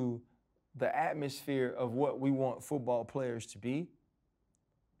adapt to the atmosphere of what we want football players to be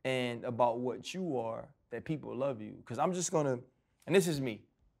and about what you are that people love you? Because I'm just gonna, and this is me.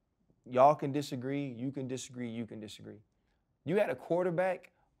 Y'all can disagree, you can disagree, you can disagree. You had a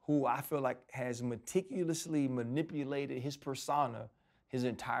quarterback who I feel like has meticulously manipulated his persona his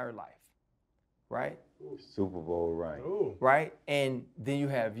entire life, right? Super Bowl ring. Right? And then you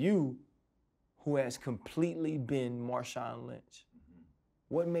have you who has completely been Marshawn Lynch.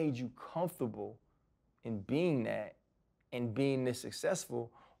 What made you comfortable in being that and being this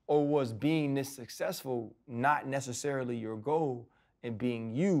successful? Or was being this successful not necessarily your goal and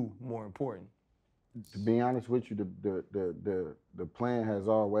being you more important? To be honest with you, the plan has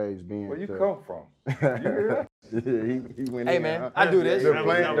always been. Where you come from? he went Hey in, man, huh? I do this.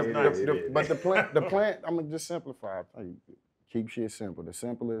 But the plant, I'm gonna just simplify. Keep shit simple. The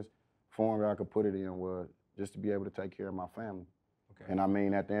simplest form I could put it in was just to be able to take care of my family. Okay. And I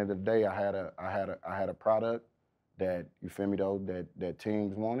mean, at the end of the day, I had a product that, you feel me though, that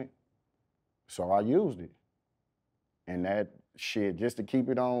teams wanted. So I used it. And that shit, just to keep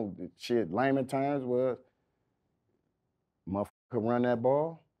it on shit, layman terms was, motherfucker run that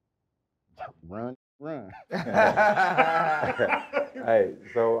ball, run. Hey,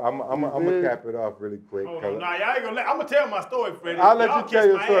 so I'm gonna cap it off really quick. Hold on, nah, y'all ain't gonna I'm gonna tell my story, Freddie. I'll let you tell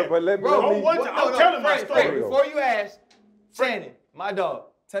your story, but let me. I'm telling my story. Fred, before you ask, Shannon, my dog,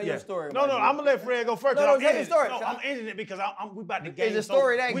 tell your story. No, I'm gonna let Fred go first. No, tell your story. No, I'm ending it because we about to game. Is the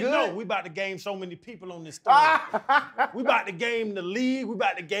story that good? No, we about to game so many people on this story. We about to game the league. We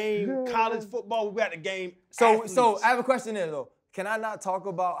about to game college football. We about to game. So I have a question there though. Can I not talk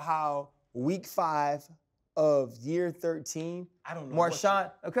about how week 5 of year 13, I don't know.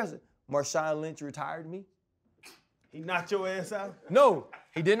 Marshawn Lynch retired me? He knocked your ass out? No,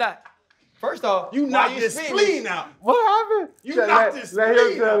 he did not. First off, you knocked his spleen out. What happened? You knocked his spleen out.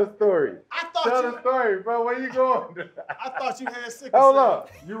 Let him tell the story. Tell the story, bro. Where you going? I thought you had sickle cell. Hold up.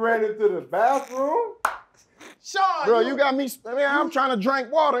 You ran into the bathroom? Sean, bro, you got me. I'm trying to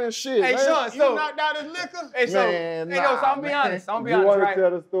drink water and shit. Hey, man. Sean, you knocked out his liquor? Hey, so I'm be honest. I'm be honest, You want right? to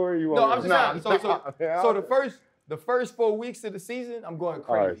tell the story? No, I'm just honest. So the first 4 weeks of the season, I'm going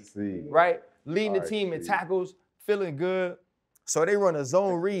crazy. Right? Leading the team in tackles, feeling good. So they run a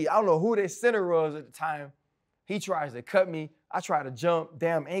zone read. I don't know who their center was at the time. He tries to cut me. I try to jump.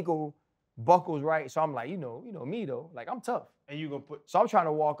 Damn ankle buckles, right? So I'm like, you know me though. Like I'm tough. And you gonna put. So I'm trying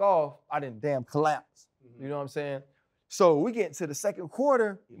to walk off. I didn't damn collapse. You know what I'm saying? So we get to the second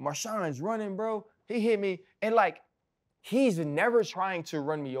quarter. Marshawn's running, bro. He hit me, and like, he's never trying to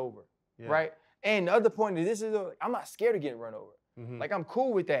run me over, right? And the other point of this is, I'm not scared of getting run over. Like, I'm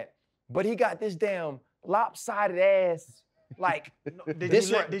cool with that. But he got this damn lopsided ass, like.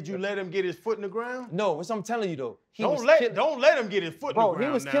 Did you let him get his foot in the ground? No, that's what I'm telling you though. Don't let him get his foot in the ground. Bro,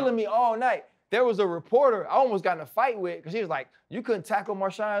 he was killing me all night. There was a reporter I almost got in a fight with because he was like, you couldn't tackle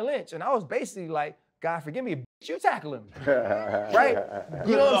Marshawn Lynch. And I was basically like, God, forgive me, bitch, you tackle him. Right?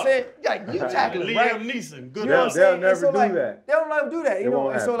 You know what I'm saying? Like, you tackle him, right? Liam Neeson, good luck. They'll never do that. They'll never do that, you know?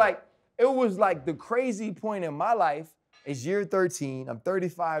 And so, happen. like, it was like the crazy point in my life is year 13, I'm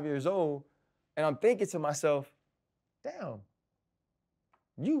 35 years old, and I'm thinking to myself, damn,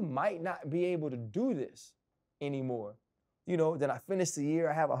 you might not be able to do this anymore. You know, then I finished the year,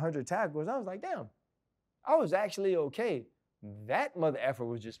 I have 100 tackles. I was like, damn, I was actually okay. That mother effer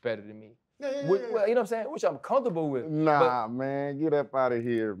was just better than me. Well, you know what I'm saying? Which I'm comfortable with. Nah, man, get up out of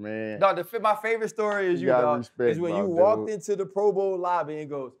here, man. Dog, my favorite story is is when you walked into the Pro Bowl lobby and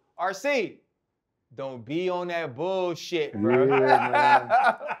goes, RC, don't be on that bullshit, bro. Yeah,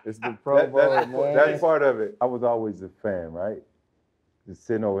 man. It's the Pro Bowl, man. That's part of it. I was always a fan, right? Just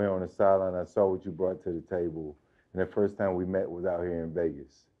sitting over here on the sideline, I saw what you brought to the table. And the first time we met was out here in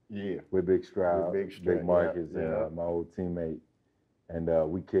Vegas. Yeah. With Big Stroud, Big Marcus, yeah. and my old teammate. And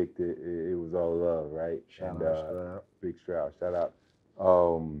we kicked it. It was all love, right? Shout out Stroud. Big Stroud, shout out.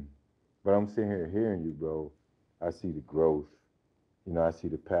 But I'm sitting here hearing you, bro. I see the growth. You know, I see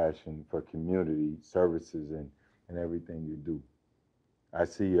the passion for community services and everything you do. I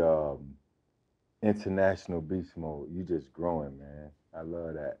see International BeastMode. You just growing, man. I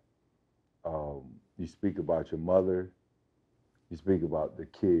love that. You speak about your mother. You speak about the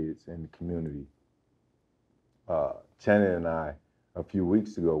kids and the community. Shannon and I, a few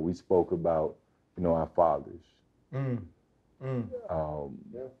weeks ago, we spoke about, you know, our fathers. And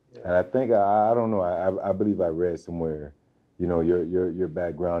I think, I don't know, I believe I read somewhere, you know, your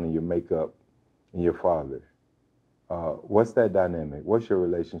background and your makeup and your father. What's that dynamic? What's your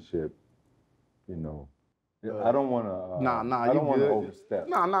relationship, you know? I don't want to. I don't want to overstep.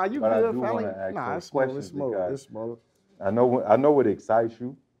 Nah, you but good, I do want to ask those questions because it's smooth. I know what excites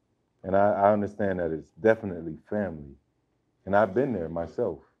you, and I understand that it's definitely family, and I've been there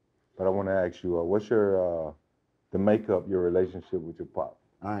myself. But I want to ask you, what's your the makeup, your relationship with your pop?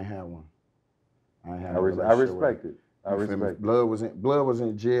 I ain't had one. I respect it. I respect it. Blood was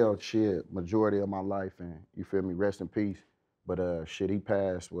in jail shit majority of my life, and you feel me? Rest in peace. But shit, he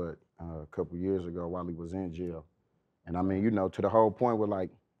passed a couple years ago while he was in jail, and I mean, you know, to the whole point where like,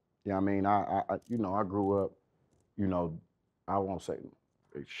 yeah, I mean, I you know, I grew up, you know, I won't say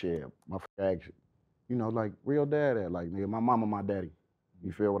shit, my action, you know, like real dad, like nigga, my mama, my daddy.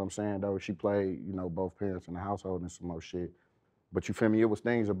 You feel what I'm saying though? She played, you know, both parents in the household and some more shit. But you feel me? It was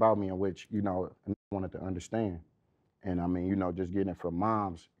things about me in which, you know, I wanted to understand. And I mean, you know, just getting it from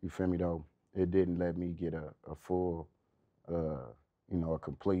moms, you feel me though? it didn't let me get a full, you know, a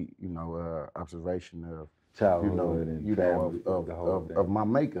complete, you know, observation of Childhood of my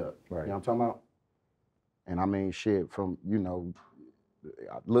makeup. Right. You know what I'm talking about? And I mean, shit, from, you know,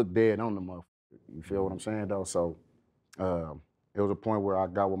 I look dead on the motherfucker. You feel what I'm saying, though? So it was a point where I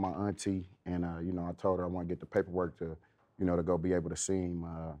got with my auntie, and, you know, I told her I want to get the paperwork to, you know, to go be able to see him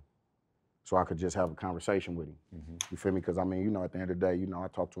so I could just have a conversation with him. You feel me? Because, I mean, you know, at the end of the day, you know, I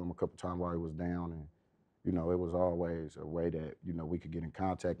talked to him a couple times while he was down, and, you know, it was always a way that, you know, we could get in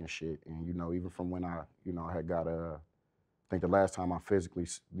contact and shit. And, you know, even from when I, you know, I had got, I think the last time I physically,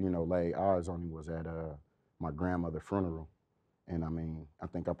 you know, laid eyes on him was at my grandmother's funeral. And I mean, I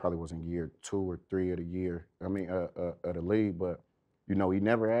think I probably was in year 2 or 3 of the year. I mean, of the league. But you know, he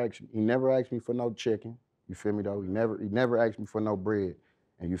never asked me for no chicken. You feel me though? He never asked me for no bread.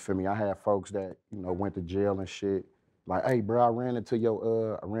 And you feel me? I had folks that, you know, went to jail and shit. Like, hey, bro, I ran into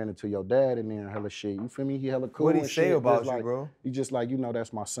your dad in there and hella shit. You feel me? He hella cool. What'd he and say shit. about Just you, bro? He just like, you know,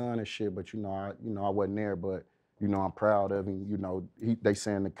 that's my son and shit. But you know, I wasn't there. But you know, I'm proud of him. You know, they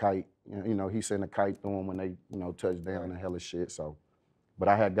send the kite. You know, he sent a kite through him when they, you know, touched down and hella shit. So, but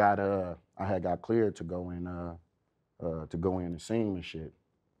I had got cleared to go in and see him and shit.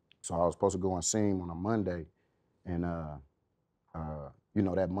 So I was supposed to go and see him on a Monday, and you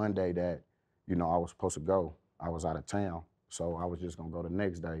know, that Monday that, you know, I was supposed to go, I was out of town. So I was just gonna go the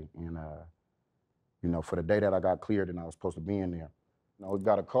next day, and you know, for the day that I got cleared and I was supposed to be in there, you know, we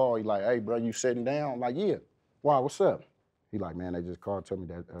got a call. He like, hey, bro, you sitting down? I'm like, yeah. Why? What's up? He like, man, they just called, told me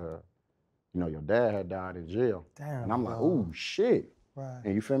that, you know, your dad had died in jail. Damn. And I'm like, ooh, shit. Right.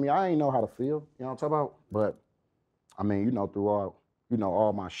 And you feel me? I ain't know how to feel. You know what I'm talking about? But I mean, you know, through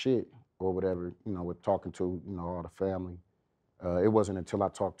all my shit or whatever, you know, with talking to, you know, all the family, it wasn't until I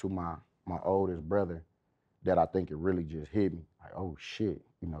talked to my oldest brother that I think it really just hit me. Like, oh shit,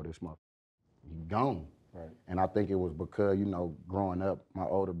 you know, this motherfucker, he gone. Right. And I think it was because, you know, growing up, my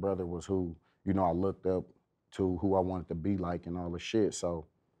older brother was who, you know, I looked up to, who I wanted to be like and all the shit. So,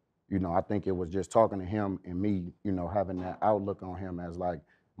 you know, I think it was just talking to him and me, you know, having that outlook on him as like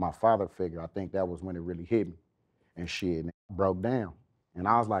my father figure. I think that was when it really hit me and shit, and I broke down. And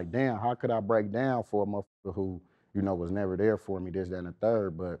I was like, damn, how could I break down for a motherfucker who, you know, was never there for me, this, that, and the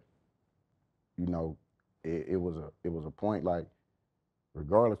third. But, you know, it was a point, like,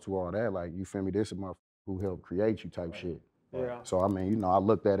 regardless to all that, like, you feel me, this is a motherfucker who helped create you type shit. Yeah. So I mean, you know, I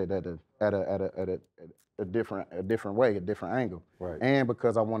looked at it at a different way, a different angle. Right. And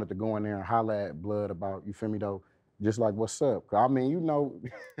because I wanted to go in there and holler at Blood about, you feel me though, just like, what's up? 'Cause I mean, you know,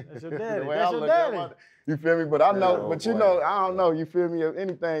 That's your daddy. the way That's I your look at daddy. you feel me? But I know, Yeah, but you boy. know, I don't know, you feel me? If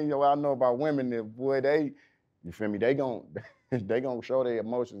anything, you know, I know about women, if boy, you feel me, they gon' show their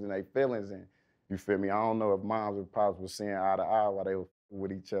emotions and their feelings, and you feel me? I don't know if moms and pops was seeing eye to eye while they were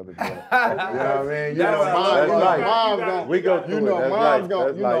with each other. But, you know what I mean? You know, mom's gonna, we go through you know, it. That's mom's life. gonna,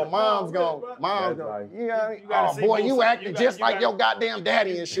 That's you know, life. mom's That's gonna, life. you know what I mean? You gotta Oh see boy, both you sides. acting You just gotta- like your goddamn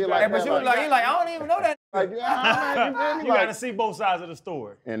daddy and shit like gotta- that. But you was like, he like, I don't even know that. like, yeah, you feel me? You Like, gotta see both sides of the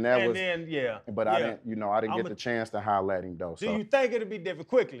story. and that was, then, yeah. but yeah. I didn't, you know, I didn't I'm get a- the chance to holler at him though. Do So you think it'd be different,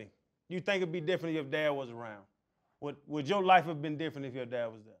 quickly, you think it'd be different if your dad was around? Would your life have been different if your dad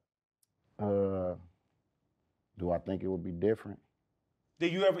was there? do I think it would be different?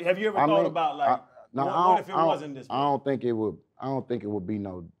 Have you ever I thought mean, about like, No, what if it wasn't this way? I don't think it would be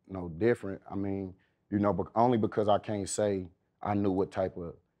no different. I mean, you know, but only because I can't say I knew what type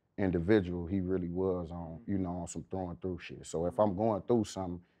of individual he really was on, you know, on some throwing through shit. So if I'm going through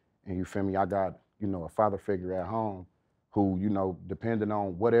something and you feel me, I got, you know, a father figure at home who, you know, depending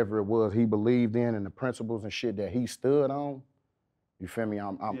on whatever it was he believed in and the principles and shit that he stood on, you feel me?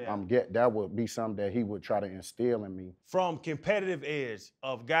 That would be something that he would try to instill in me. From competitive edge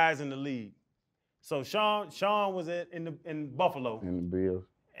of guys in the league. So Sean was in Buffalo. In the Bills.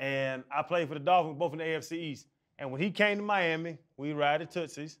 And I played for the Dolphins, both in the AFC East. And when he came to Miami, we ride at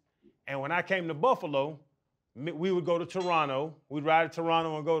Tootsie's. And when I came to Buffalo, we would go to Toronto. We'd ride to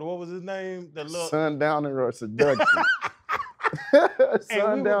Toronto and go to, what was his name? The little Sundowner or Seduction.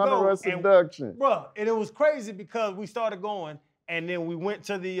 Sundowner or Seduction. Bruh, and it was crazy because we started going, and then we went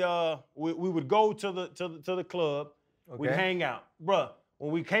to the, we would go to the club. Okay. We'd hang out. Bruh,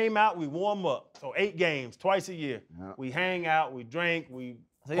 when we came out, we warm up. So 8 games, twice a year. Yeah. We hang out, we drink, we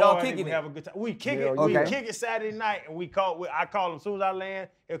So y'all party, kicking we it? have a good time. We kick Yeah, it. yeah. We Okay. kick it Saturday night, and I call him as soon as I land.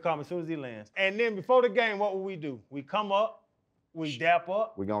 He'll call me as soon as he lands. And then before the game, what would we do? We come up, we dap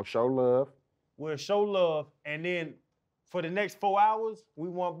up, We're gonna show love. we'll show love, and then for the next 4 hours, we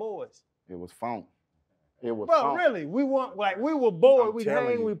want boys. It was fun. It was Bro, fun. really, we were bored. I'm We telling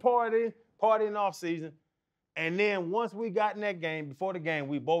hang, you. we partying off season. And then once we got in that game, before the game,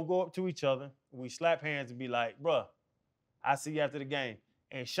 we both go up to each other, we slap hands and be like, bruh, I'll see you after the game.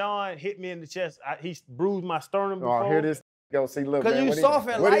 And Sean hit me in the chest. He bruised my sternum before. Oh, here this go. See, look, Because man. you soft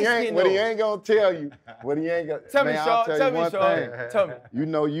and light skin, What he ain't gonna tell you. What he ain't gonna tell me, man, Sean. I'll tell you one thing. Tell me. You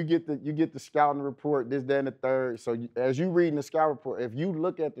know, you get the scouting report, this, that, and the third. So as you reading the scout report, if you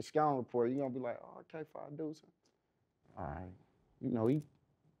look at the scouting report, you're gonna be like, oh, okay, fine, do something. All right. You know, he,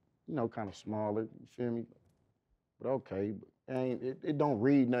 kind of smaller, you feel me? But okay, but it don't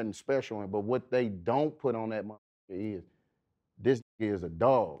read nothing special on it. But what they don't put on that motherfucker is, this is a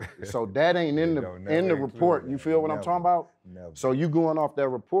dog. So that ain't in the report. You feel what I'm talking about? Never. So you going off that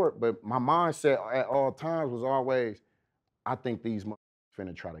report, but my mindset at all times was always, I think these motherfuckers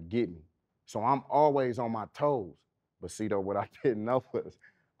finna try to get me. So I'm always on my toes. But see though, what I didn't know was,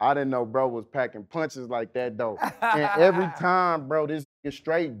 I didn't know bro was packing punches like that though. And every time, bro, this is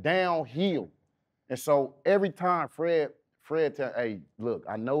straight downhill. And so every time Fred tell, hey, look,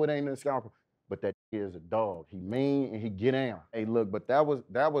 I know it ain't in the scout report, but that is a dog. He mean and he get down. Hey, look, but that was,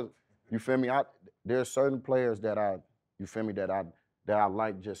 you feel me? There's certain players that I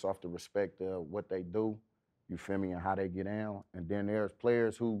like just off the respect of what they do, you feel me, and how they get down. And then there's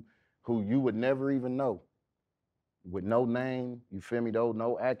players who you would never even know, with no name, you feel me, though,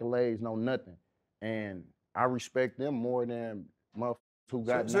 no accolades, no nothing. And I respect them more than motherfuckers who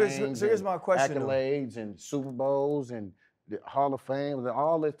got names, so here's my question, accolades and Super Bowls and the Hall of Fame and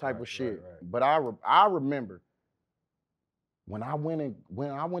all this type of shit. Right. But I remember when I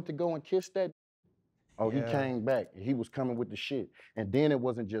went to go and kiss that, he came back. He was coming with the shit. And then it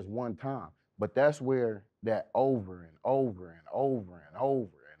wasn't just one time. But that's where that over and over and over and over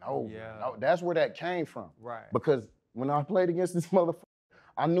and over. And over, that's where that came from. Right. Because when I played against this motherfucker,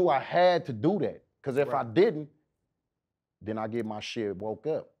 I knew I had to do that. Because if I didn't, then I get my shit woke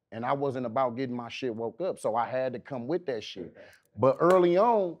up. And I wasn't about getting my shit woke up, so I had to come with that shit. But early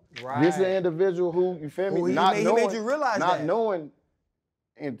on, this is an individual who, you feel me, he made you realize not knowing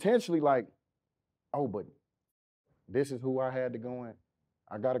intentionally, like, oh, but this is who I had to go in.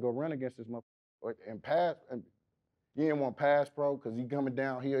 I got to go run against this motherfucker and pass. And you didn't want to pass, bro, because he coming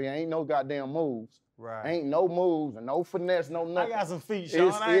down here. He ain't no goddamn moves. Right. Ain't no moves and no finesse, no nothing. I got some feet,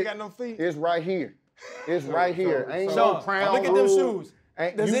 Sean. I ain't got no feet. It's right here. It's right here. Ain't Sean, no crown look at them rules. shoes.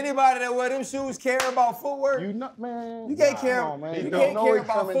 Does anybody that wear them shoes care about footwork? You know, man. You can't care. You can't care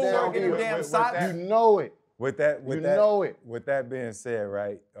about footwork in them damn socks. You know it. With that being said,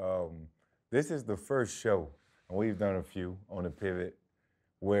 right, this is the first show, and we've done a few on the pivot,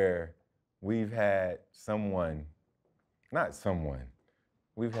 where we've had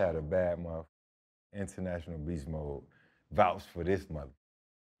we've had a bad month, International BeastMode, vouch for this mother.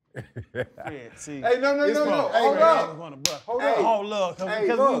 See. Hey, no. Hey, Hold up.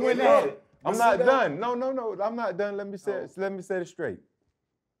 Because look, we went at it. I'm not done. No, I'm not done. Let me say it straight.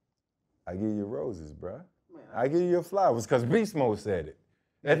 I give you roses, bruh. I give you your flowers, because Beast Mode said it.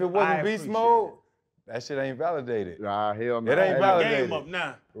 If it wasn't Beast Mode, that shit ain't validated. Nah, hell no. It ain't validated. Game up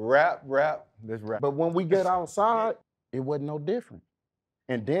now. Rap, let's rap. But when we get outside, it wasn't no different.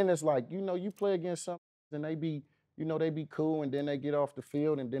 And then it's like, you play against something and they be cool, and then they get off the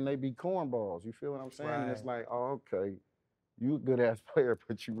field and then they be cornballs. You feel what I'm saying? Right. And it's like, oh, okay, you a good ass player,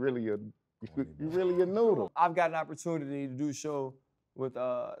 but you really a noodle. I've got an opportunity to do a show with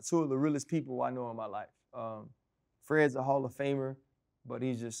two of the realest people I know in my life. Fred's a Hall of Famer, but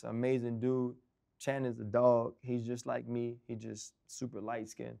he's just an amazing dude. Channon's a dog. He's just like me. He just super light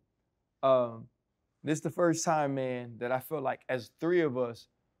skinned. This is the first time, man, that I feel like as three of us,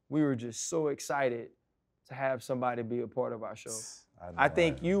 we were just so excited to have somebody be a part of our show. I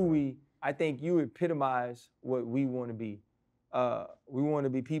think you epitomize what we want to be. We want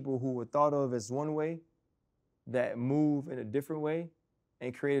to be people who are thought of as one way, that move in a different way,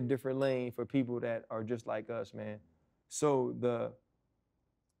 and create a different lane for people that are just like us, man. So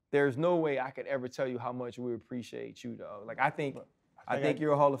there's no way I could ever tell you how much we appreciate you, dog. Like I think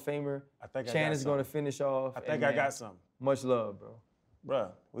you're a Hall of Famer. Shannon's gonna finish off. I think I got something. Much love, bro.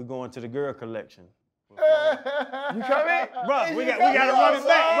 Bruh, we're going to the girl collection. You coming? Bruh, we gotta run it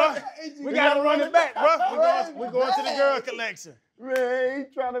back, bruh. We gotta run it back, bruh. We're going to the girl collection. Man,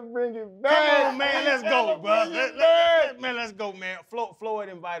 he trying to bring it back. Come on, man, let's go, bruh. Let's go, man. Floyd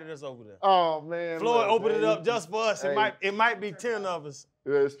invited us over there. Oh, man. Floyd opened it up just for us. It might be 10 of us.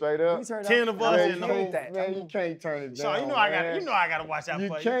 Yeah, straight up. 10 of us in the whole. Man, you can't turn it down. So you know I gotta watch out for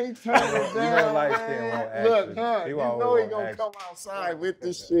you. You can't turn it down. Look, you know he gonna come outside with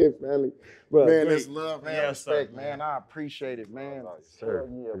this shit, man. Man, it's love, man. Respect, man. I appreciate it, man. Sure,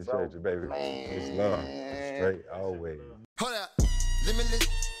 appreciate you, baby. It's love, straight always. Hold up, limitless.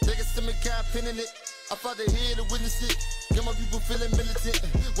 Niggas to me, God pinning it. I fought the head to witness it. Got my people feeling militant.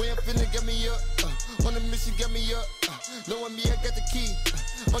 Way I'm feeling got me up. On the mission got me up. Knowing me, I got the key.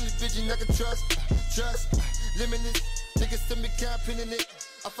 Only vision I can trust. Trust. Limitless. Niggas send me camping in it.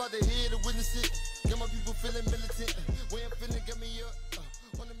 I fought the head to witness it. Got my people feeling militant. Way I'm feeling got me up.